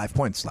 45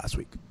 points last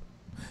week.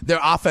 Their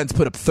offense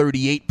put up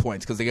 38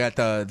 points because they got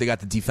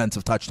the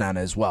defensive touchdown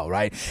as well,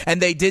 right?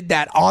 And they did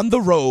that on the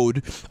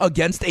road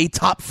against a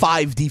top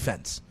 5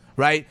 defense,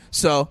 right?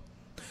 So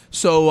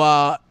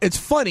it's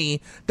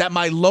funny that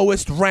my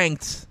lowest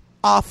ranked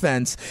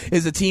offense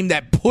is a team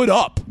that put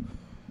up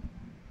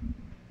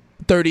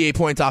 38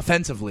 points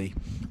offensively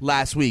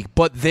last week.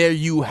 But there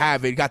you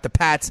have it. Got the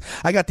Pats.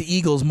 I got the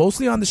Eagles,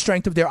 mostly on the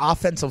strength of their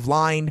offensive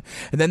line,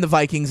 and then the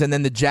Vikings, and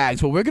then the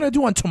Jags. What we're going to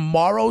do on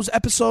tomorrow's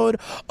episode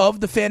of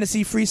the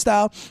Fantasy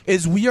Freestyle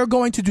is we are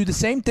going to do the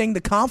same thing,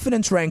 the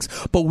confidence ranks,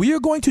 but we are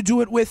going to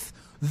do it with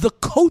the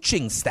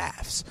coaching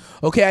staffs.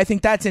 Okay, I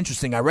think that's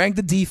interesting. I rank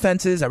the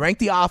defenses. I rank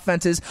the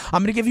offenses.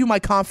 I'm going to give you my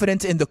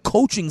confidence in the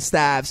coaching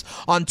staffs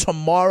on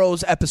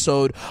tomorrow's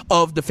episode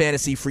of the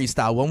Fantasy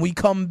Freestyle. When we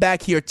come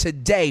back here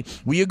today,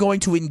 we are going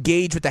to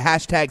engage with the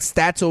hashtag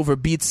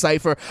StatsOverBeats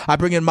Cypher. I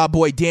bring in my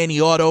boy Danny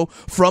Otto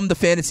from the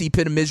Fantasy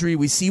Pit of Misery.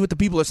 We see what the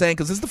people are saying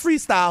because it's the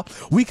freestyle.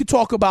 We could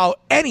talk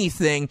about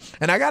anything.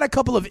 And I got a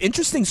couple of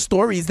interesting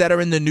stories that are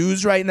in the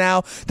news right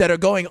now that are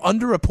going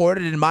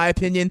underreported in my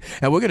opinion.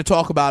 And we're going to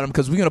talk about them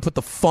because we're going to put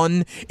the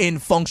fun in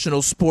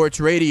functional sports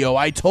radio.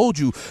 I told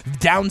you,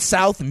 down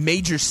south,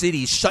 major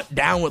cities shut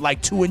down with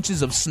like 2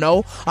 inches of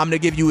snow. I'm going to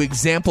give you an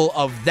example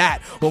of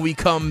that when we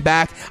come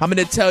back. I'm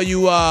going to tell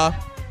you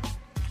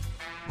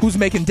who's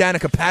making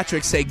Danica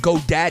Patrick say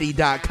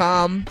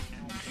GoDaddy.com.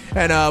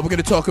 And we're going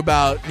to talk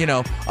about,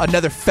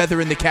 another feather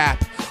in the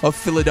cap of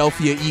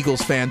Philadelphia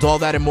Eagles fans. All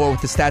that and more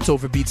with the Stats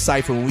Over Beats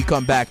Cypher when we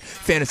come back.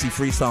 Fantasy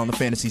Freestyle on the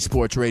Fantasy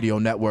Sports Radio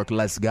Network.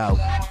 Let's go.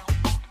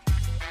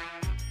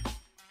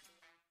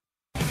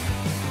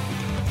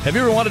 Have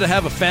you ever wanted to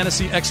have a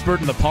fantasy expert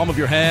in the palm of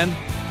your hand?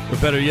 Or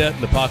better yet, in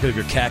the pocket of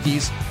your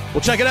khakis?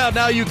 Well, check it out.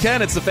 Now you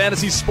can. It's the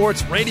Fantasy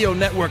Sports Radio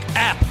Network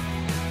app.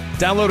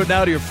 Download it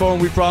now to your phone.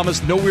 We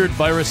promise no weird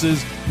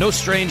viruses, no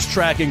strange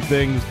tracking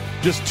things.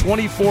 Just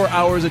 24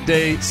 hours a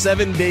day,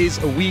 7 days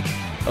a week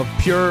of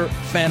pure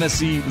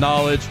fantasy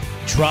knowledge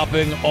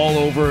dropping all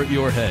over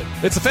your head.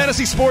 It's the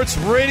Fantasy Sports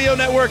Radio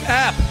Network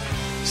app.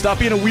 Stop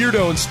being a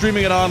weirdo and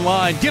streaming it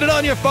online. Get it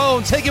on your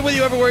phone. Take it with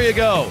you everywhere you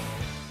go.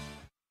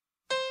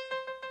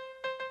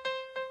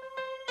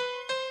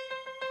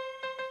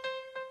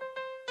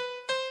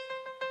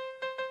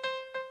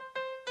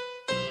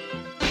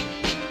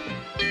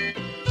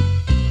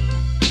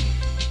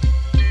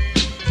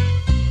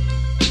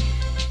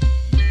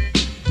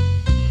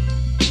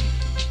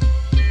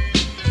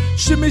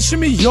 Shimmy,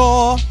 shimmy,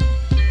 y'all.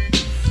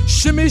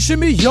 Shimmy,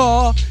 shimmy,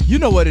 y'all. You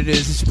know what it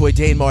is. It's your boy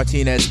Dane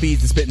Martinez,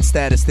 Speeds, the spitting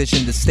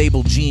statistician, the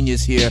stable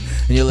genius here.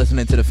 And you're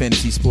listening to the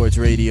Fantasy Sports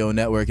Radio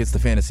Network. It's the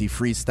Fantasy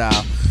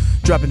Freestyle.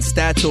 Dropping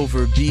stats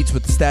over beats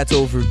with the Stats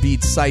Over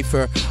Beats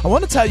Cypher. I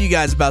want to tell you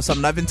guys about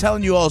something. I've been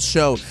telling you all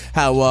show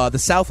how the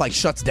South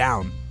shuts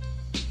down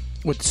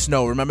with the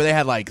snow. Remember they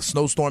had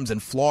snowstorms in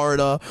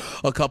Florida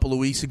a couple of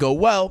weeks ago.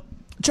 Well,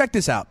 check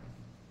this out.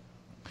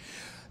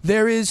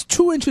 There is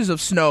 2 inches of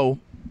snow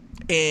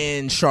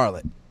in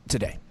Charlotte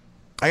today.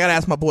 I got to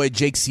ask my boy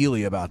Jake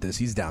Seeley about this.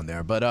 He's down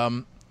there. But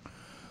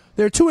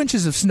there are 2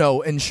 inches of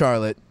snow in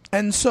Charlotte.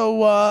 And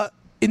so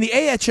in the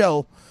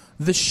AHL,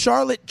 the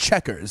Charlotte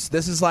Checkers,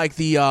 this is like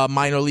the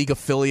minor league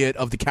affiliate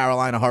of the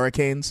Carolina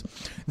Hurricanes.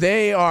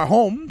 They are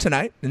home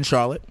tonight in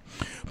Charlotte,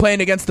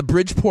 playing against the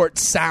Bridgeport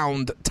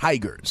Sound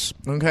Tigers.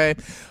 Okay?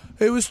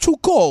 It was too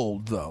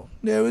cold, though.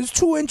 There was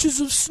 2 inches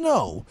of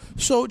snow.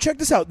 So check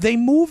this out. They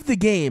moved the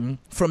game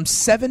from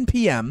 7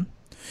 p.m.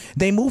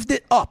 They moved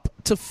it up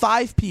to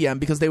 5 p.m.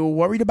 because they were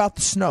worried about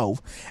the snow.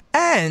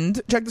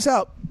 And, check this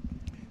out,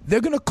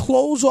 they're going to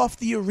close off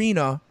the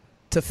arena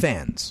to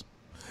fans.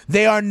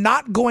 They are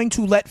not going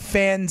to let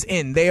fans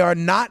in.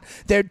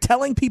 They're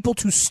telling people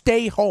to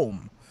stay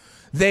home.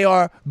 They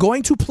are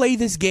going to play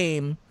this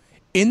game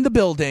in the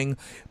building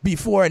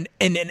before in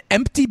an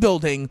empty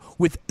building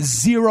with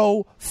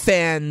 0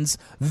 fans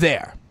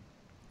there.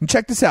 And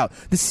check this out.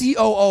 The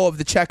COO of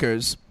the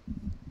Checkers,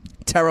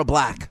 Tara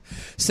Black,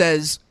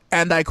 says,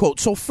 and I quote,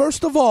 "So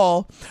first of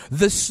all,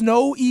 the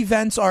snow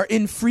events are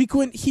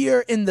infrequent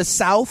here in the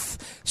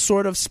South,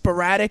 sort of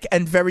sporadic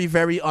and very,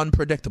 very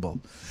unpredictable."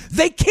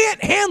 They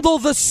can't handle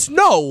the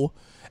snow,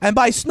 and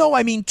by snow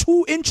I mean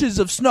 2 inches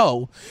of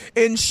snow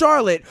in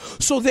Charlotte,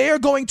 so they are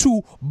going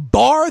to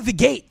bar the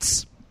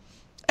gates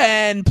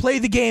and play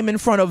the game in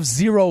front of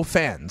 0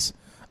 fans.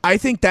 I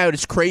think that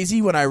is crazy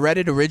when I read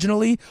it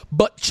originally,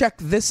 but check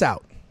this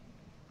out.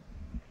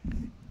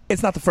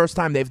 It's not the first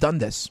time they've done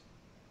this.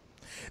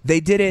 They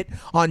did it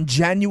on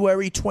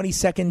January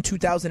 22nd,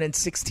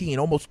 2016,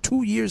 almost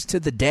 2 years to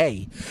the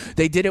day.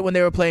 They did it when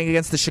they were playing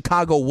against the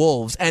Chicago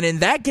Wolves. And in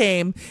that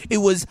game, it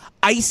was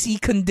icy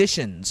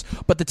conditions.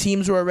 But the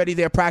teams were already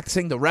there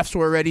practicing. The refs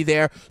were already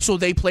there. So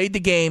they played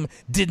the game,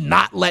 did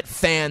not let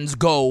fans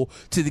go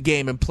to the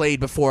game, and played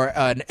before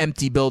an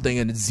empty building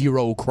and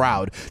 0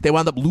 crowd. They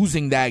wound up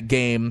losing that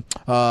game.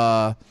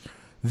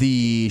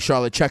 The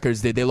Charlotte Checkers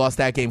did. They lost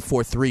that game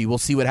 4-3. We'll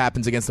see what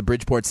happens against the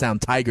Bridgeport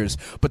Sound Tigers.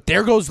 But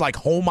there goes like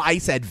home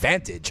ice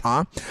advantage,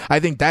 huh? I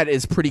think that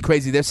is pretty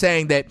crazy. They're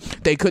saying that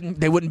they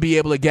wouldn't be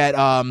able to get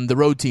the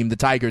road team, the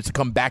Tigers, to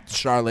come back to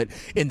Charlotte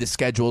in the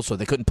schedule, so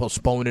they couldn't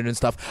postpone it and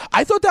stuff.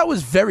 I thought that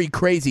was very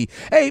crazy.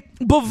 Hey,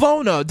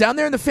 Bavona, down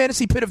there in the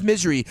fantasy pit of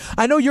misery,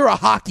 I know you're a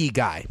hockey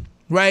guy,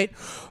 right?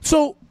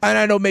 So, and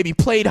I know maybe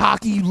played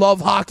hockey, you love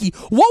hockey.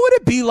 What would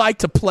it be like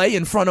to play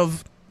in front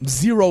of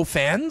 0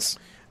 fans?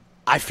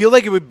 I feel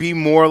like it would be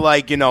more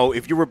like,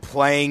 if you were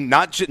playing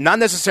not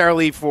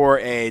necessarily for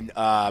like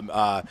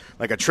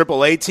a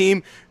AAA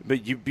team,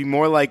 but you'd be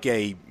more like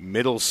a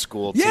middle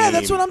school team. Yeah,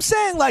 that's what I'm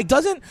saying. Like,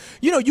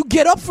 you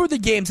get up for the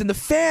games and the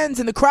fans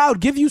and the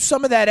crowd give you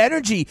some of that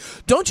energy.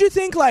 Don't you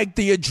think like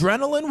the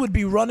adrenaline would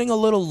be running a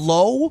little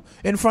low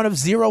in front of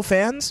 0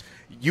 fans?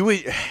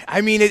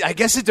 I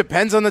guess it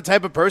depends on the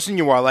type of person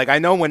you are. Like, I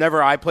know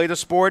whenever I played a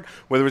sport,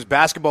 whether it was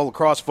basketball,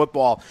 lacrosse,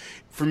 football,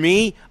 for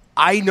me,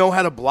 I know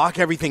how to block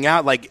everything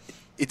out. Like,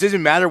 it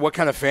doesn't matter what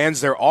kind of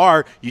fans there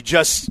are. You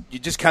just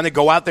kind of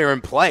go out there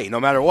and play, no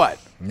matter what.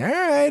 All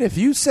right, if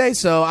you say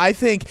so. I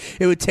think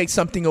it would take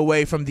something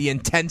away from the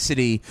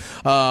intensity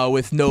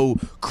with no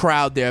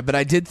crowd there. But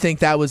I did think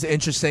that was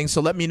interesting.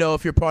 So let me know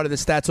if you're part of the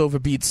Stats Over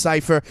Beats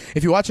Cypher.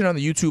 If you're watching on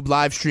the YouTube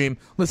live stream,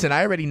 listen,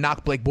 I already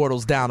knocked Blake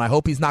Bortles down. I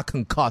hope he's not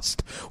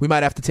concussed. We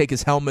might have to take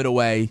his helmet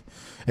away,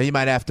 and you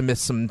might have to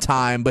miss some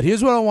time. But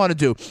here's what I want to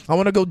do. I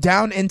want to go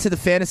down into the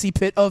fantasy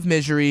pit of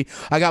misery.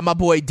 I got my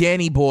boy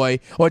Danny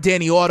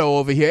Danny Auto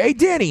over here. Hey,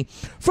 Danny,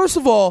 first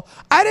of all,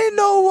 I didn't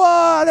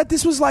know that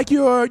this was like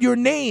your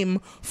name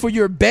for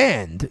your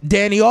band,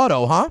 Danny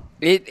Auto, huh?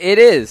 It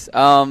is.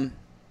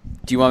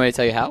 Do you want me to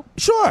tell you how?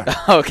 Sure.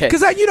 Okay.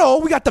 Because,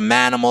 we got the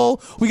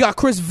Manimal. We got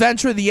Chris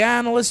Ventura, the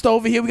analyst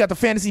over here. We got the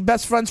Fantasy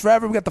Best Friends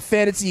Forever. We got the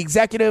Fantasy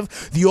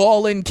Executive, the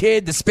All-In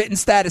Kid, the Spittin'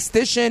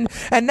 Statistician.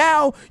 And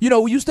now,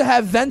 we used to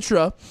have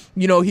Ventura,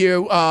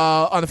 here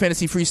on the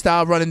Fantasy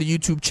Freestyle running the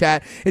YouTube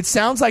chat. It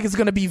sounds like it's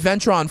going to be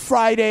Ventura on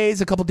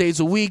Fridays, a couple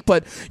days a week.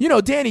 But,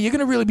 Danny, you're going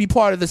to really be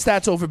part of the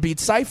Stats Over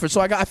Beats Cypher.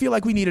 So I feel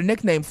like we need a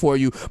nickname for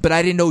you. But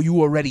I didn't know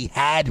you already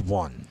had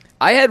one.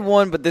 I had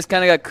one, but this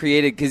kind of got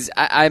created because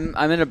I'm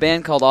in a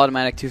band called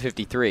Automatic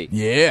 253.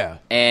 Yeah.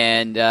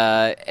 And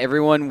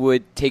everyone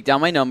would take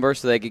down my number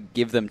so that I could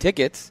give them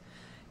tickets,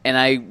 and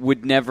they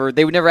would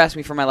never ask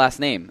me for my last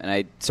name.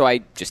 And so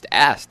I just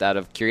asked out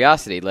of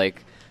curiosity,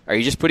 like, are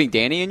you just putting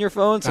Danny in your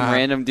phone, some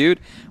random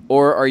dude,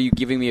 or are you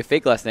giving me a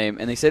fake last name?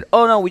 And they said,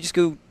 oh, no, we just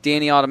go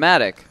Danny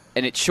Automatic.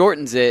 And it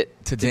shortens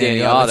it to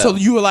Danny Auto. So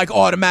you were like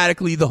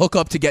automatically the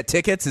hookup to get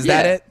tickets? Is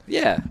that it?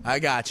 Yeah. I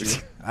got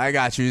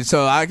you.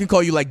 So I can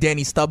call you like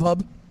Danny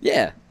StubHub?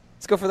 Yeah.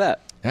 Let's go for that.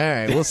 All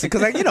right, we'll see.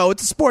 Because,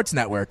 it's a sports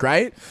network,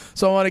 right?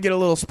 So I want to get a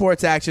little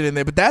sports action in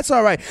there. But that's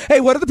all right. Hey,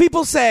 what are the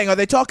people saying? Are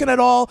they talking at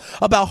all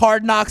about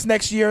Hard Knocks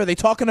next year? Are they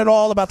talking at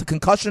all about the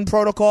concussion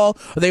protocol?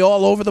 Are they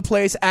all over the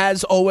place?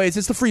 As always,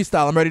 it's the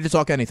freestyle. I'm ready to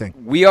talk anything.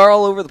 We are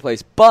all over the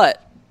place.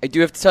 But I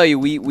do have to tell you,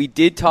 we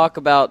did talk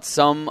about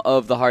some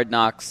of the Hard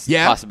Knocks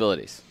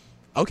possibilities.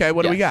 Okay,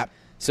 what do we got?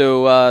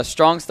 So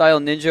Strong Style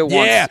Ninja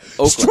wants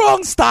Oakland.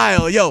 Strong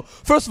Style. Yo,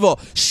 first of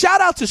all,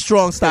 shout out to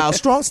Strong Style.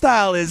 Strong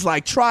Style is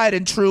like tried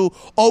and true,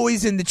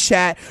 always in the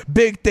chat.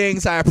 Big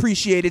things. I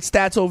appreciate it.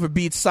 Stats over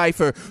beats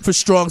Cypher for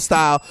Strong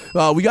Style.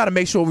 We got to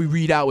make sure we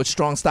read out what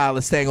Strong Style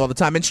is saying all the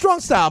time. And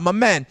Strong Style, my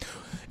man,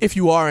 if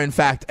you are, in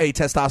fact, a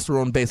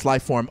testosterone-based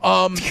life form,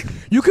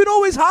 you can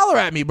always holler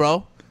at me,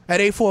 bro, at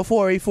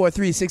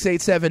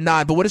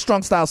 844-843-6879. But what is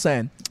Strong Style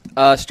saying?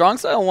 Strong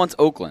Style wants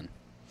Oakland.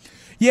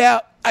 Yeah,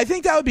 I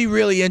think that would be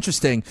really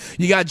interesting.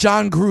 You got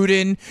John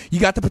Gruden. You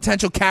got the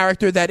potential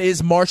character that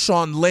is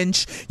Marshawn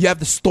Lynch. You have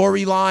the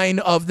storyline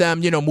of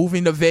them,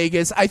 moving to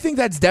Vegas. I think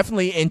that's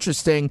definitely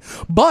interesting.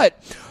 But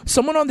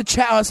someone on the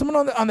chat,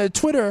 someone on the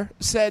Twitter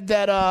said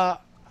that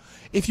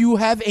if you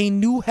have a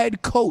new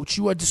head coach,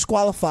 you are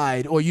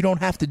disqualified, or you don't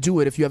have to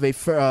do it if you have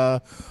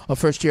a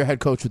first-year head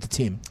coach with the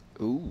team.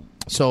 Ooh.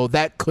 So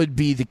that could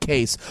be the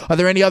case. Are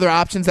there any other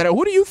options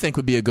who do you think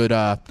would be a good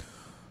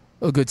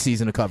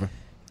season to cover?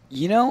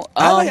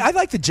 I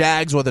like the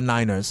Jags or the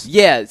Niners.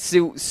 Yeah,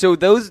 so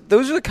those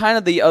are kind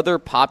of the other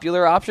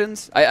popular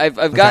options.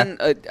 I've gotten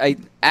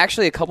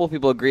actually a couple of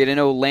people agreed. I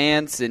know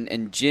Lance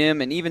and Jim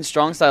and even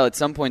Strong Style at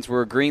some points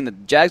were agreeing that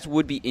the Jags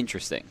would be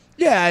interesting.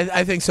 Yeah,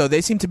 I think so.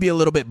 They seem to be a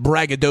little bit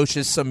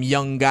braggadocious, some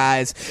young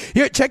guys.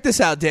 Here, check this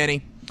out,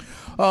 Danny.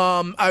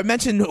 I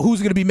mentioned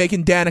who's going to be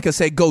making Danica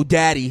say "Go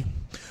Daddy."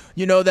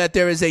 You know that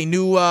there is a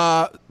new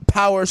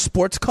power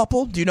sports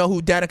couple. Do you know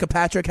who Danica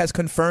Patrick has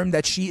confirmed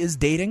that she is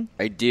dating?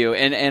 I do,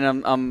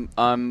 and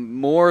I'm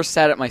more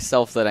sad at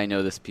myself that I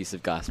know this piece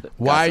of gossip.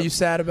 Why are you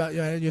sad about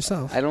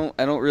yourself? I don't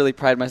really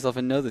pride myself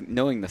in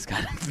knowing this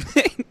kind of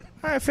thing.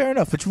 All right, fair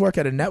enough. But you work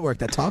at a network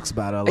that talks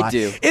about it a lot. I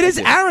do. It is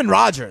Aaron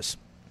Rodgers.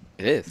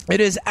 It is. It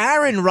is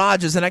Aaron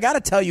Rodgers, and I got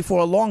to tell you, for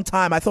a long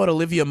time, I thought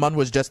Olivia Munn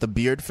was just a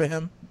beard for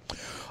him.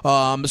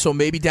 So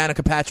maybe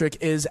Danica Patrick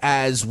is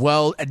as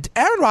well.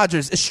 Aaron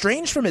Rodgers is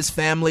estranged from his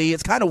family.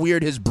 It's kind of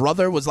weird. His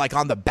brother was like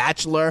on The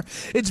Bachelor.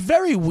 It's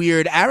very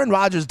weird. Aaron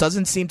Rodgers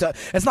doesn't seem to.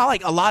 It's not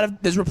like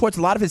there's reports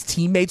a lot of his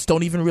teammates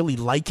don't even really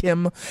like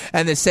him,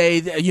 and they say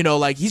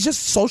like he's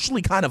just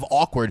socially kind of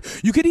awkward.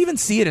 You could even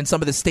see it in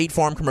some of the State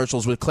Farm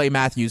commercials with Clay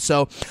Matthews.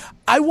 So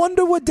I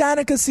wonder what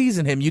Danica sees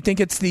in him. You think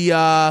it's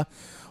the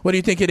what do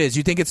you think it is?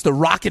 You think it's the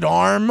rocket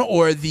arm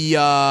or the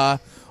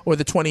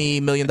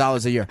 $20 million a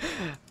year?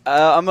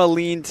 I'm going to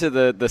lean to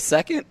the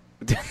second.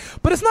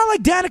 But it's not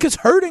like Danica's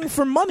hurting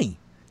for money.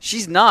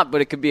 She's not,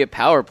 but it could be a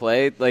power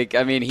play.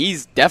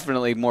 He's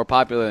definitely more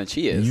popular than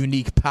she is.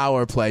 Unique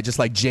power play, just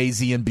like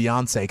Jay-Z and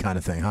Beyonce kind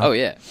of thing, huh? Oh,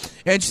 yeah.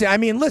 Interesting. I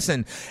mean,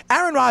 listen,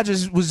 Aaron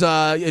Rodgers was,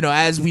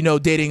 as we know,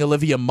 dating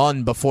Olivia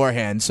Munn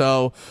beforehand.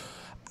 So,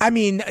 I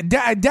mean,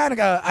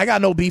 Danica, I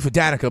got no beef with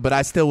Danica, but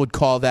I still would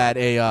call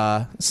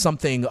that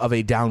something of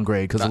a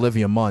downgrade because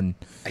Olivia Munn.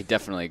 I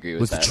definitely agree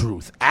with that. Was the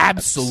truth.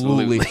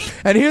 Absolutely.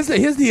 And here's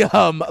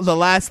the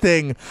last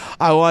thing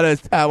I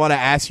want to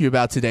ask you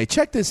about today.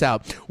 Check this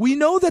out. We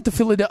know that the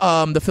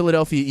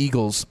Philadelphia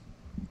Eagles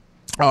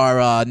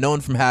are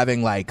known from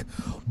having like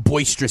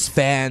boisterous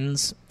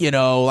fans.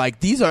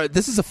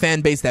 This is a fan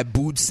base that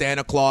booed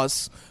Santa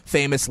Claus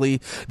famously.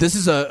 This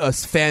is a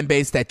fan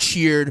base that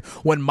cheered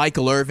when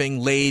Michael Irving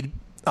laid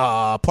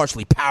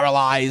partially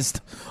paralyzed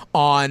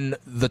on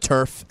the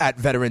turf at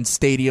Veterans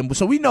Stadium.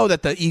 So we know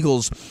that the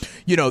Eagles,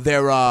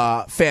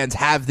 their fans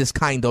have this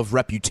kind of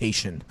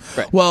reputation.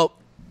 Right. Well,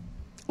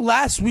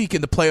 last week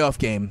in the playoff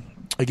game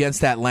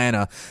against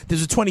Atlanta,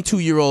 there's a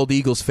 22-year-old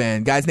Eagles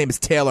fan. Guy's name is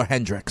Taylor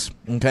Hendricks.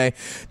 Okay,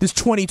 this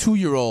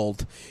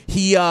 22-year-old,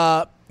 he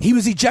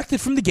was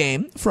ejected from the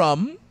game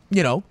from,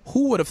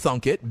 who would have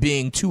thunk it,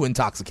 being too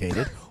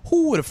intoxicated.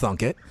 Who would have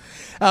thunk it?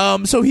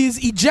 So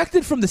he's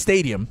ejected from the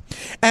stadium.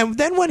 And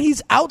then when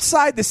he's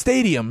outside the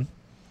stadium,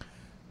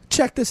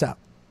 check this out.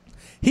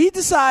 He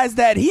decides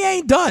that he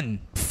ain't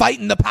done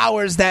fighting the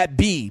powers that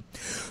be.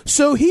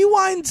 So he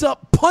winds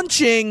up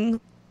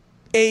punching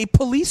a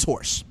police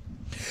horse.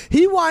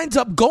 He winds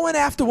up going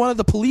after one of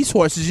the police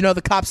horses.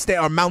 The cops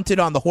are mounted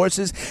on the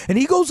horses. And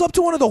he goes up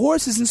to one of the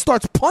horses and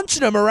starts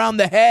punching him around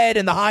the head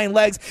and the hind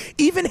legs.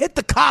 Even hit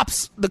the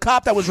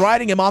cop that was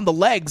riding him on the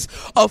legs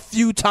a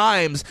few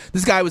times.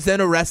 This guy was then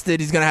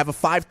arrested. He's going to have a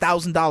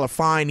 $5,000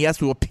 fine. He has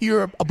to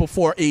appear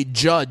before a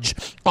judge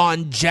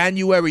on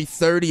January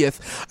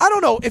 30th. I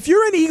don't know. If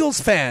you're an Eagles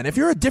fan, if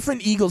you're a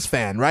different Eagles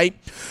fan, right?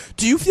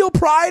 Do you feel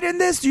pride in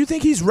this? Do you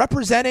think he's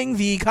representing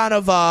the kind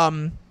of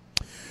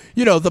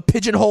the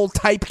pigeonhole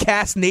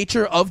typecast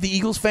nature of the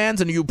Eagles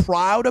fans, and are you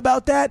proud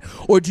about that?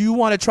 Or do you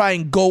want to try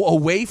and go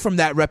away from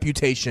that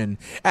reputation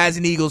as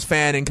an Eagles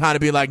fan and kind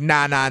of be like,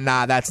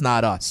 nah, that's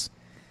not us?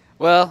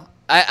 Well,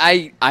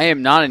 I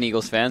am not an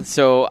Eagles fan,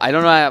 so I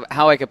don't know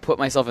how I could put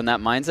myself in that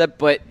mindset,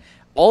 but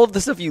all of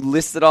the stuff you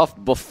listed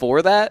off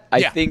before that,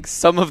 I think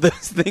some of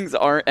those things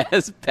aren't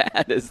as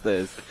bad as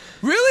this.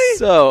 Really?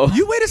 So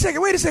wait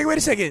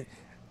a second.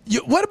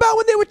 What about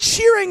when they were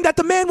cheering that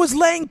the man was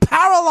laying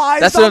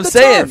paralyzed? That's on what I'm the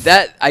saying. turf?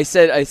 That I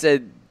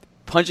said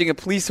punching a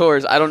police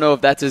horse, I don't know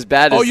if that's as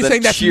bad as Oh, you're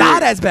saying that's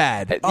not as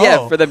bad? Yeah,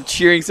 Oh. for them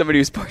cheering somebody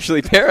who's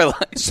partially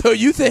paralyzed. So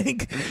you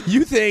think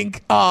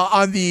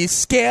on the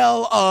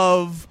scale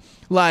of,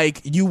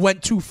 like, you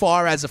went too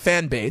far as a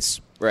fan base,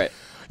 Right.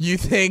 you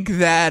think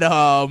that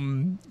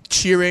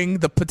cheering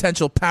the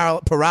potential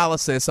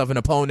paralysis of an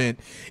opponent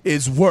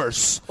is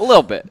worse A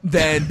little bit.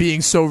 than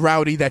being so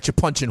rowdy that you're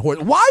punching horse?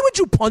 Why would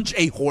you punch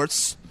a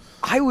horse?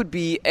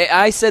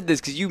 I said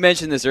this because you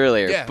mentioned this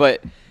earlier, Yeah.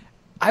 but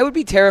I would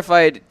be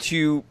terrified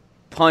to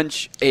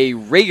punch a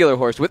regular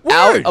horse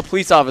without Word. a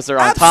police officer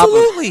on top of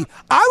Absolutely.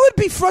 I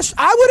would be frustrated.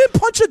 I wouldn't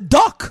punch a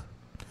duck.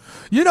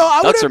 You know,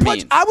 I Ducks wouldn't are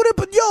punch. mean. I wouldn't.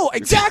 But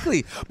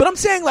exactly. But I'm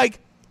saying, like,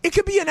 it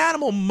could be an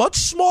animal much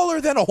smaller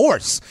than a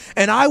horse,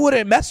 and I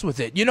wouldn't mess with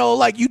it. You know,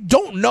 like, you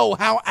don't know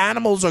how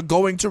animals are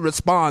going to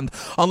respond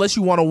unless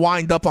you want to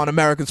wind up on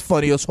America's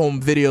Funniest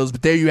Home Videos.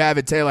 But there you have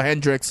it, Taylor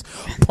Hendricks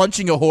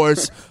punching a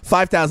horse,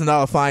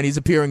 $5,000 fine. He's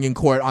appearing in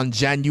court on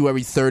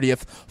January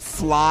 30th.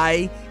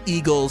 Fly,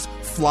 Eagles,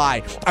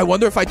 fly. I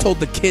wonder if I told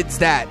the kids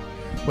that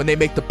when they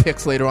make the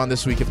picks later on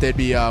this week, if they'd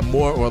be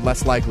more or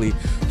less likely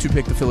to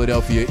pick the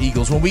Philadelphia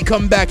Eagles. When we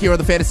come back here on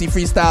the Fantasy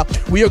Freestyle,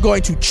 we are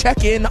going to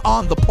check in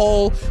on the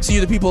poll, see who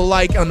the people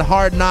like on the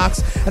Hard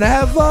Knocks, and I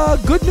have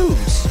good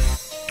news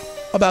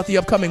about the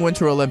upcoming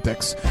Winter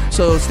Olympics.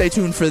 So stay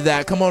tuned for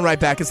that. Come on right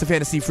back. It's the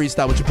Fantasy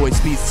Freestyle with your boy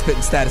Speed,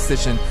 spitting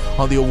statistician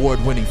on the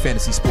award-winning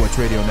Fantasy Sports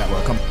Radio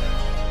Network. Come on.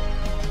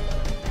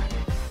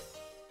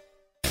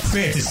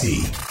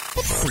 Fantasy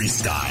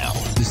Freestyle.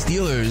 The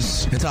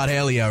Steelers and Todd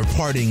Haley are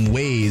parting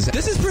ways.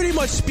 This is pretty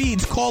much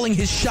Speeds calling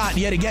his shot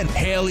yet again.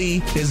 Haley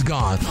is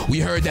gone. We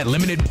heard that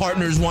limited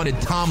partners wanted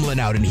Tomlin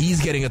out, and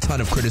he's getting a ton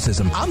of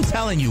criticism. I'm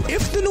telling you,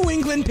 if the New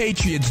England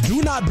Patriots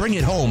do not bring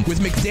it home, with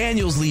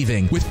McDaniels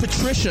leaving, with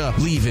Patricia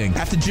leaving,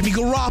 after Jimmy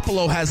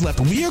Garoppolo has left,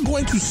 we are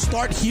going to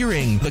start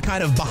hearing the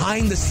kind of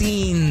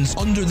behind-the-scenes,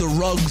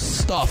 under-the-rug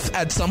stuff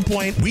at some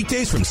point.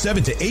 Weekdays from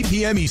 7 to 8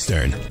 p.m.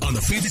 Eastern on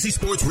the Fantasy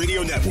Sports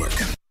Radio Network.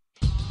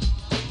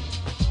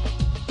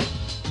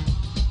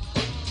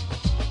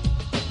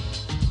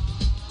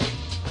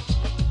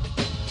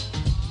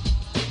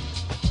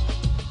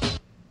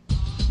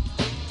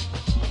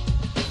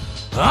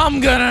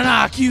 I'm gonna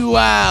knock you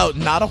out.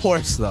 Not a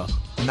horse, though.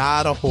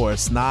 Not a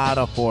horse. Not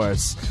a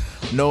horse.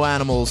 No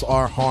animals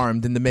are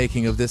harmed in the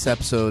making of this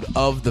episode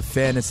of the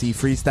Fantasy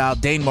Freestyle.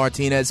 Dane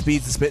Martinez,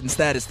 Speeds the Spitting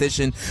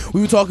Statistician.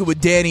 We were talking with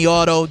Danny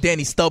Otto,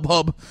 Danny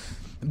Stubhub,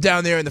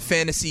 down there in the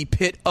fantasy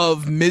pit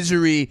of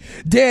misery.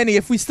 Danny,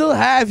 if we still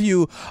have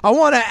you, I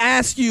want to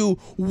ask you,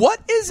 what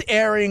is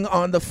airing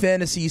on the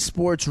Fantasy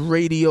Sports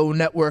Radio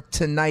Network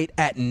tonight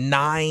at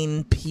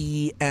 9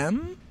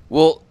 p.m.?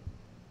 Well,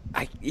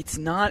 it's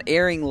not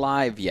airing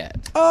live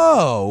yet.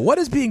 Oh, what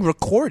is being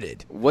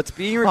recorded? What's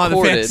being recorded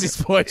on the Fantasy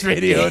Sports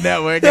Radio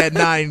Network at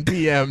 9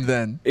 p.m.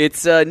 Then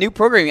it's new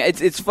programming.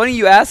 It's funny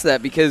you asked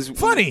that because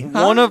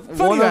one of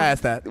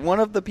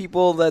the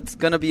people that's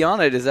going to be on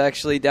it is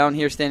actually down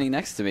here standing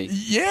next to me.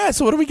 Yeah.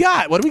 So what do we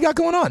got? What do we got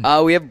going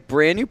on? We have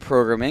brand new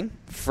programming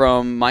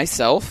from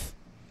myself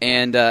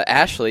and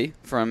Ashley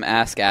from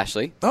Ask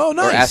Ashley. Oh,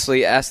 nice. Or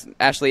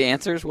Ashley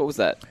Answers. What was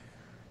that?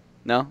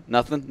 No,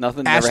 nothing.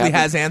 Ashley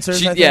has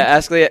answers.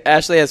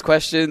 Ashley has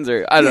questions,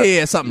 or I don't know.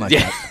 Yeah, something like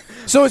that.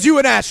 So it's you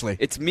and Ashley.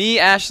 It's me,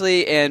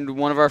 Ashley, and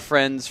one of our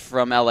friends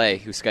from LA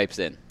who Skypes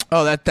in.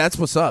 Oh, that's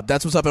what's up.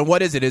 That's what's up. And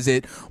what is it? Is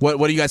it what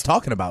are you guys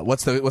talking about?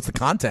 What's the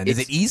content? Is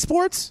it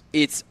esports?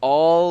 It's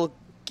all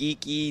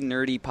geeky,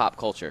 nerdy pop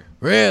culture.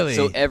 Really?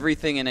 So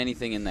everything and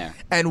anything in there.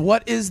 And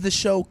what is the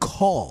show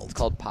called? It's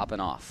called Poppin'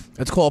 Off.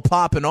 It's called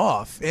Poppin'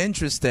 Off.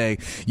 Interesting.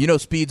 You know,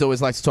 Speeds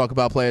always likes to talk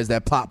about players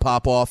that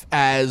pop off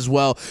as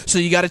well. So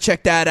you got to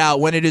check that out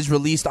when it is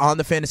released on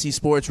the Fantasy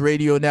Sports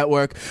Radio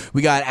Network.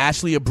 We got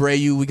Ashley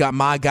Abreu. We got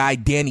my guy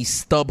Danny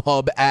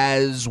Stubhub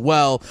as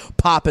well.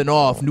 Poppin'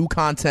 Off. New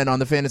content on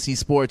the Fantasy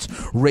Sports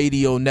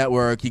Radio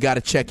Network. You got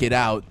to check it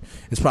out.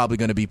 It's probably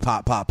going to be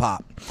pop.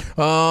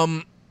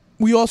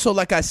 We also,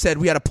 like I said,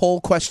 we had a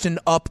poll question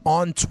up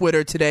on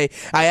Twitter today.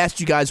 I asked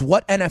you guys,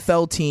 what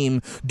NFL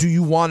team do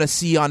you want to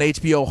see on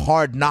HBO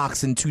Hard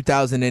Knocks in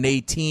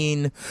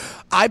 2018?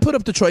 I put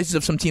up the choices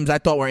of some teams I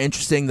thought were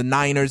interesting. The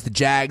Niners, the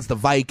Jags, the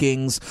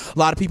Vikings. A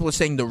lot of people are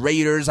saying the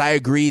Raiders. I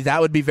agree. That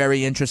would be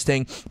very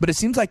interesting. But it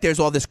seems like there's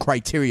all this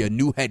criteria.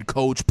 New head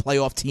coach,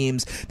 playoff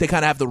teams. They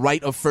kind of have the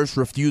right of first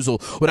refusal.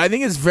 What I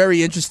think is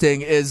very interesting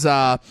is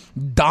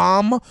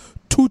Dom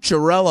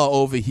Tucciarella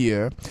over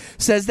here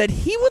says that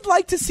he would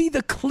like to see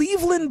the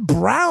Cleveland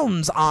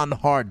Browns on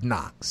Hard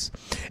Knocks.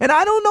 And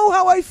I don't know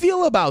how I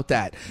feel about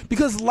that.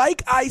 Because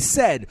like I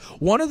said,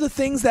 one of the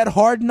things that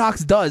Hard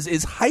Knocks does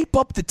is hype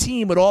up the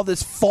team with all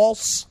this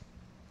false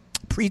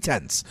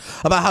pretense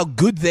about how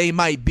good they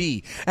might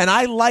be. And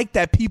I like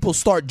that people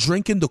start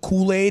drinking the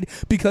Kool-Aid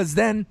because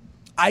then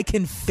I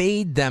can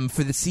fade them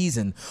for the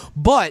season.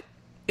 But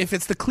if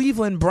it's the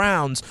Cleveland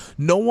Browns,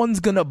 no one's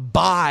going to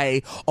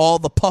buy all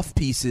the puff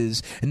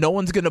pieces, and no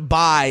one's going to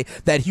buy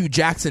that Hugh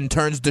Jackson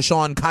turns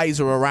Deshaun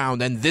Kaiser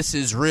around and this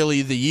is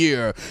really the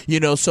year,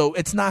 so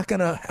it's not going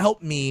to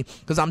help me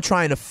because I'm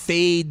trying to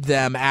fade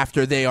them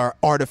after they are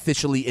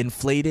artificially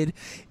inflated.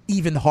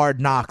 Even Hard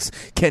Knocks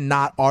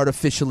cannot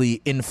artificially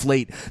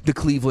inflate the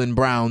Cleveland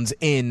Browns,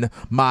 in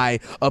my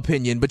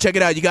opinion. But check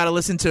it out. You got to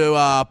listen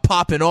to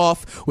Poppin'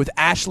 Off with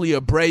Ashley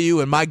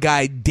Abreu and my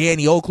guy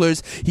Danny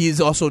Oaklers. He is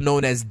also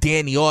known as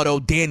Danny Auto,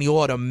 Danny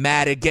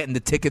Automatic, getting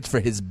the tickets for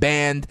his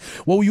band.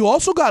 Well, you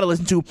also got to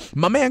listen to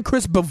my man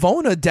Chris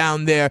Bavona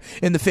down there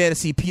in the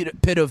Fantasy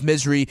Pit of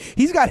Misery.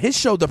 He's got his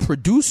show, The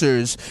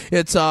Producers.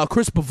 It's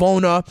Chris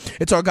Bavona.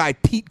 It's our guy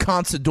Pete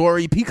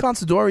Considori. Pete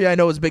Considori, I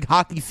know, is a big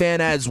hockey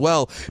fan as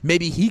well.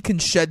 Maybe he can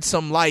shed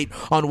some light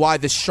on why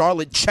the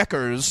Charlotte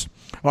Checkers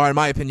are, in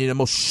my opinion, the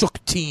most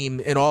shook team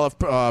in all of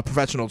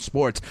professional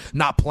sports,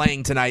 not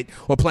playing tonight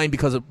or playing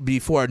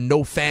before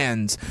no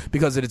fans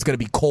because it's going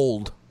to be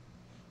cold.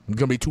 It's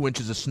going to be 2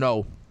 inches of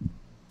snow.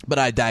 But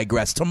I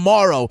digress.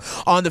 Tomorrow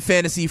on the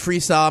Fantasy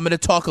Freestyle, I'm going to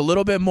talk a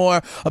little bit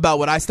more about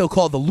what I still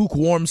call the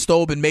lukewarm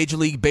stove in Major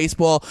League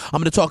Baseball.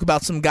 I'm going to talk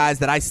about some guys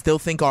that I still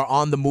think are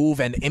on the move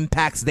and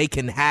impacts they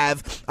can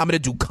have. I'm going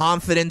to do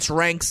confidence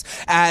ranks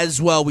as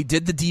well. We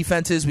did the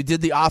defenses. We did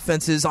the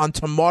offenses. On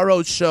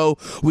tomorrow's show,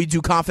 we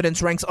do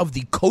confidence ranks of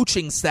the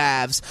coaching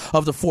staffs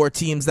of the 4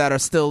 teams that are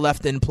still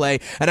left in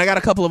play. And I got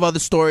a couple of other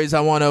stories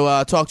I want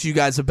to talk to you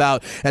guys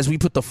about as we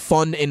put the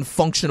fun in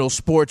functional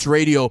sports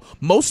radio.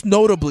 Most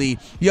notably,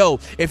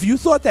 if you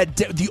thought that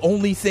the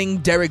only thing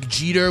Derek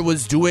Jeter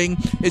was doing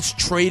is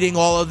trading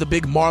all of the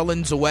big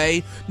Marlins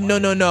away,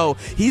 no.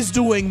 He's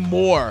doing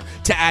more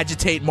to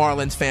agitate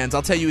Marlins fans.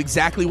 I'll tell you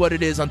exactly what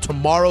it is on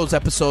tomorrow's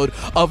episode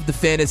of the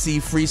Fantasy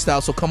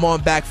Freestyle, so come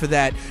on back for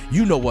that.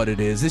 You know what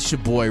it is. It's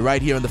your boy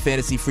right here on the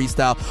Fantasy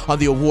Freestyle on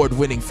the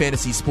award-winning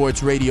Fantasy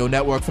Sports Radio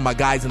Network for my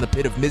guys in the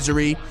Pit of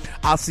Misery.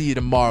 I'll see you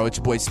tomorrow. It's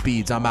your boy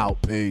Speeds. I'm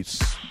out.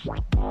 Peace.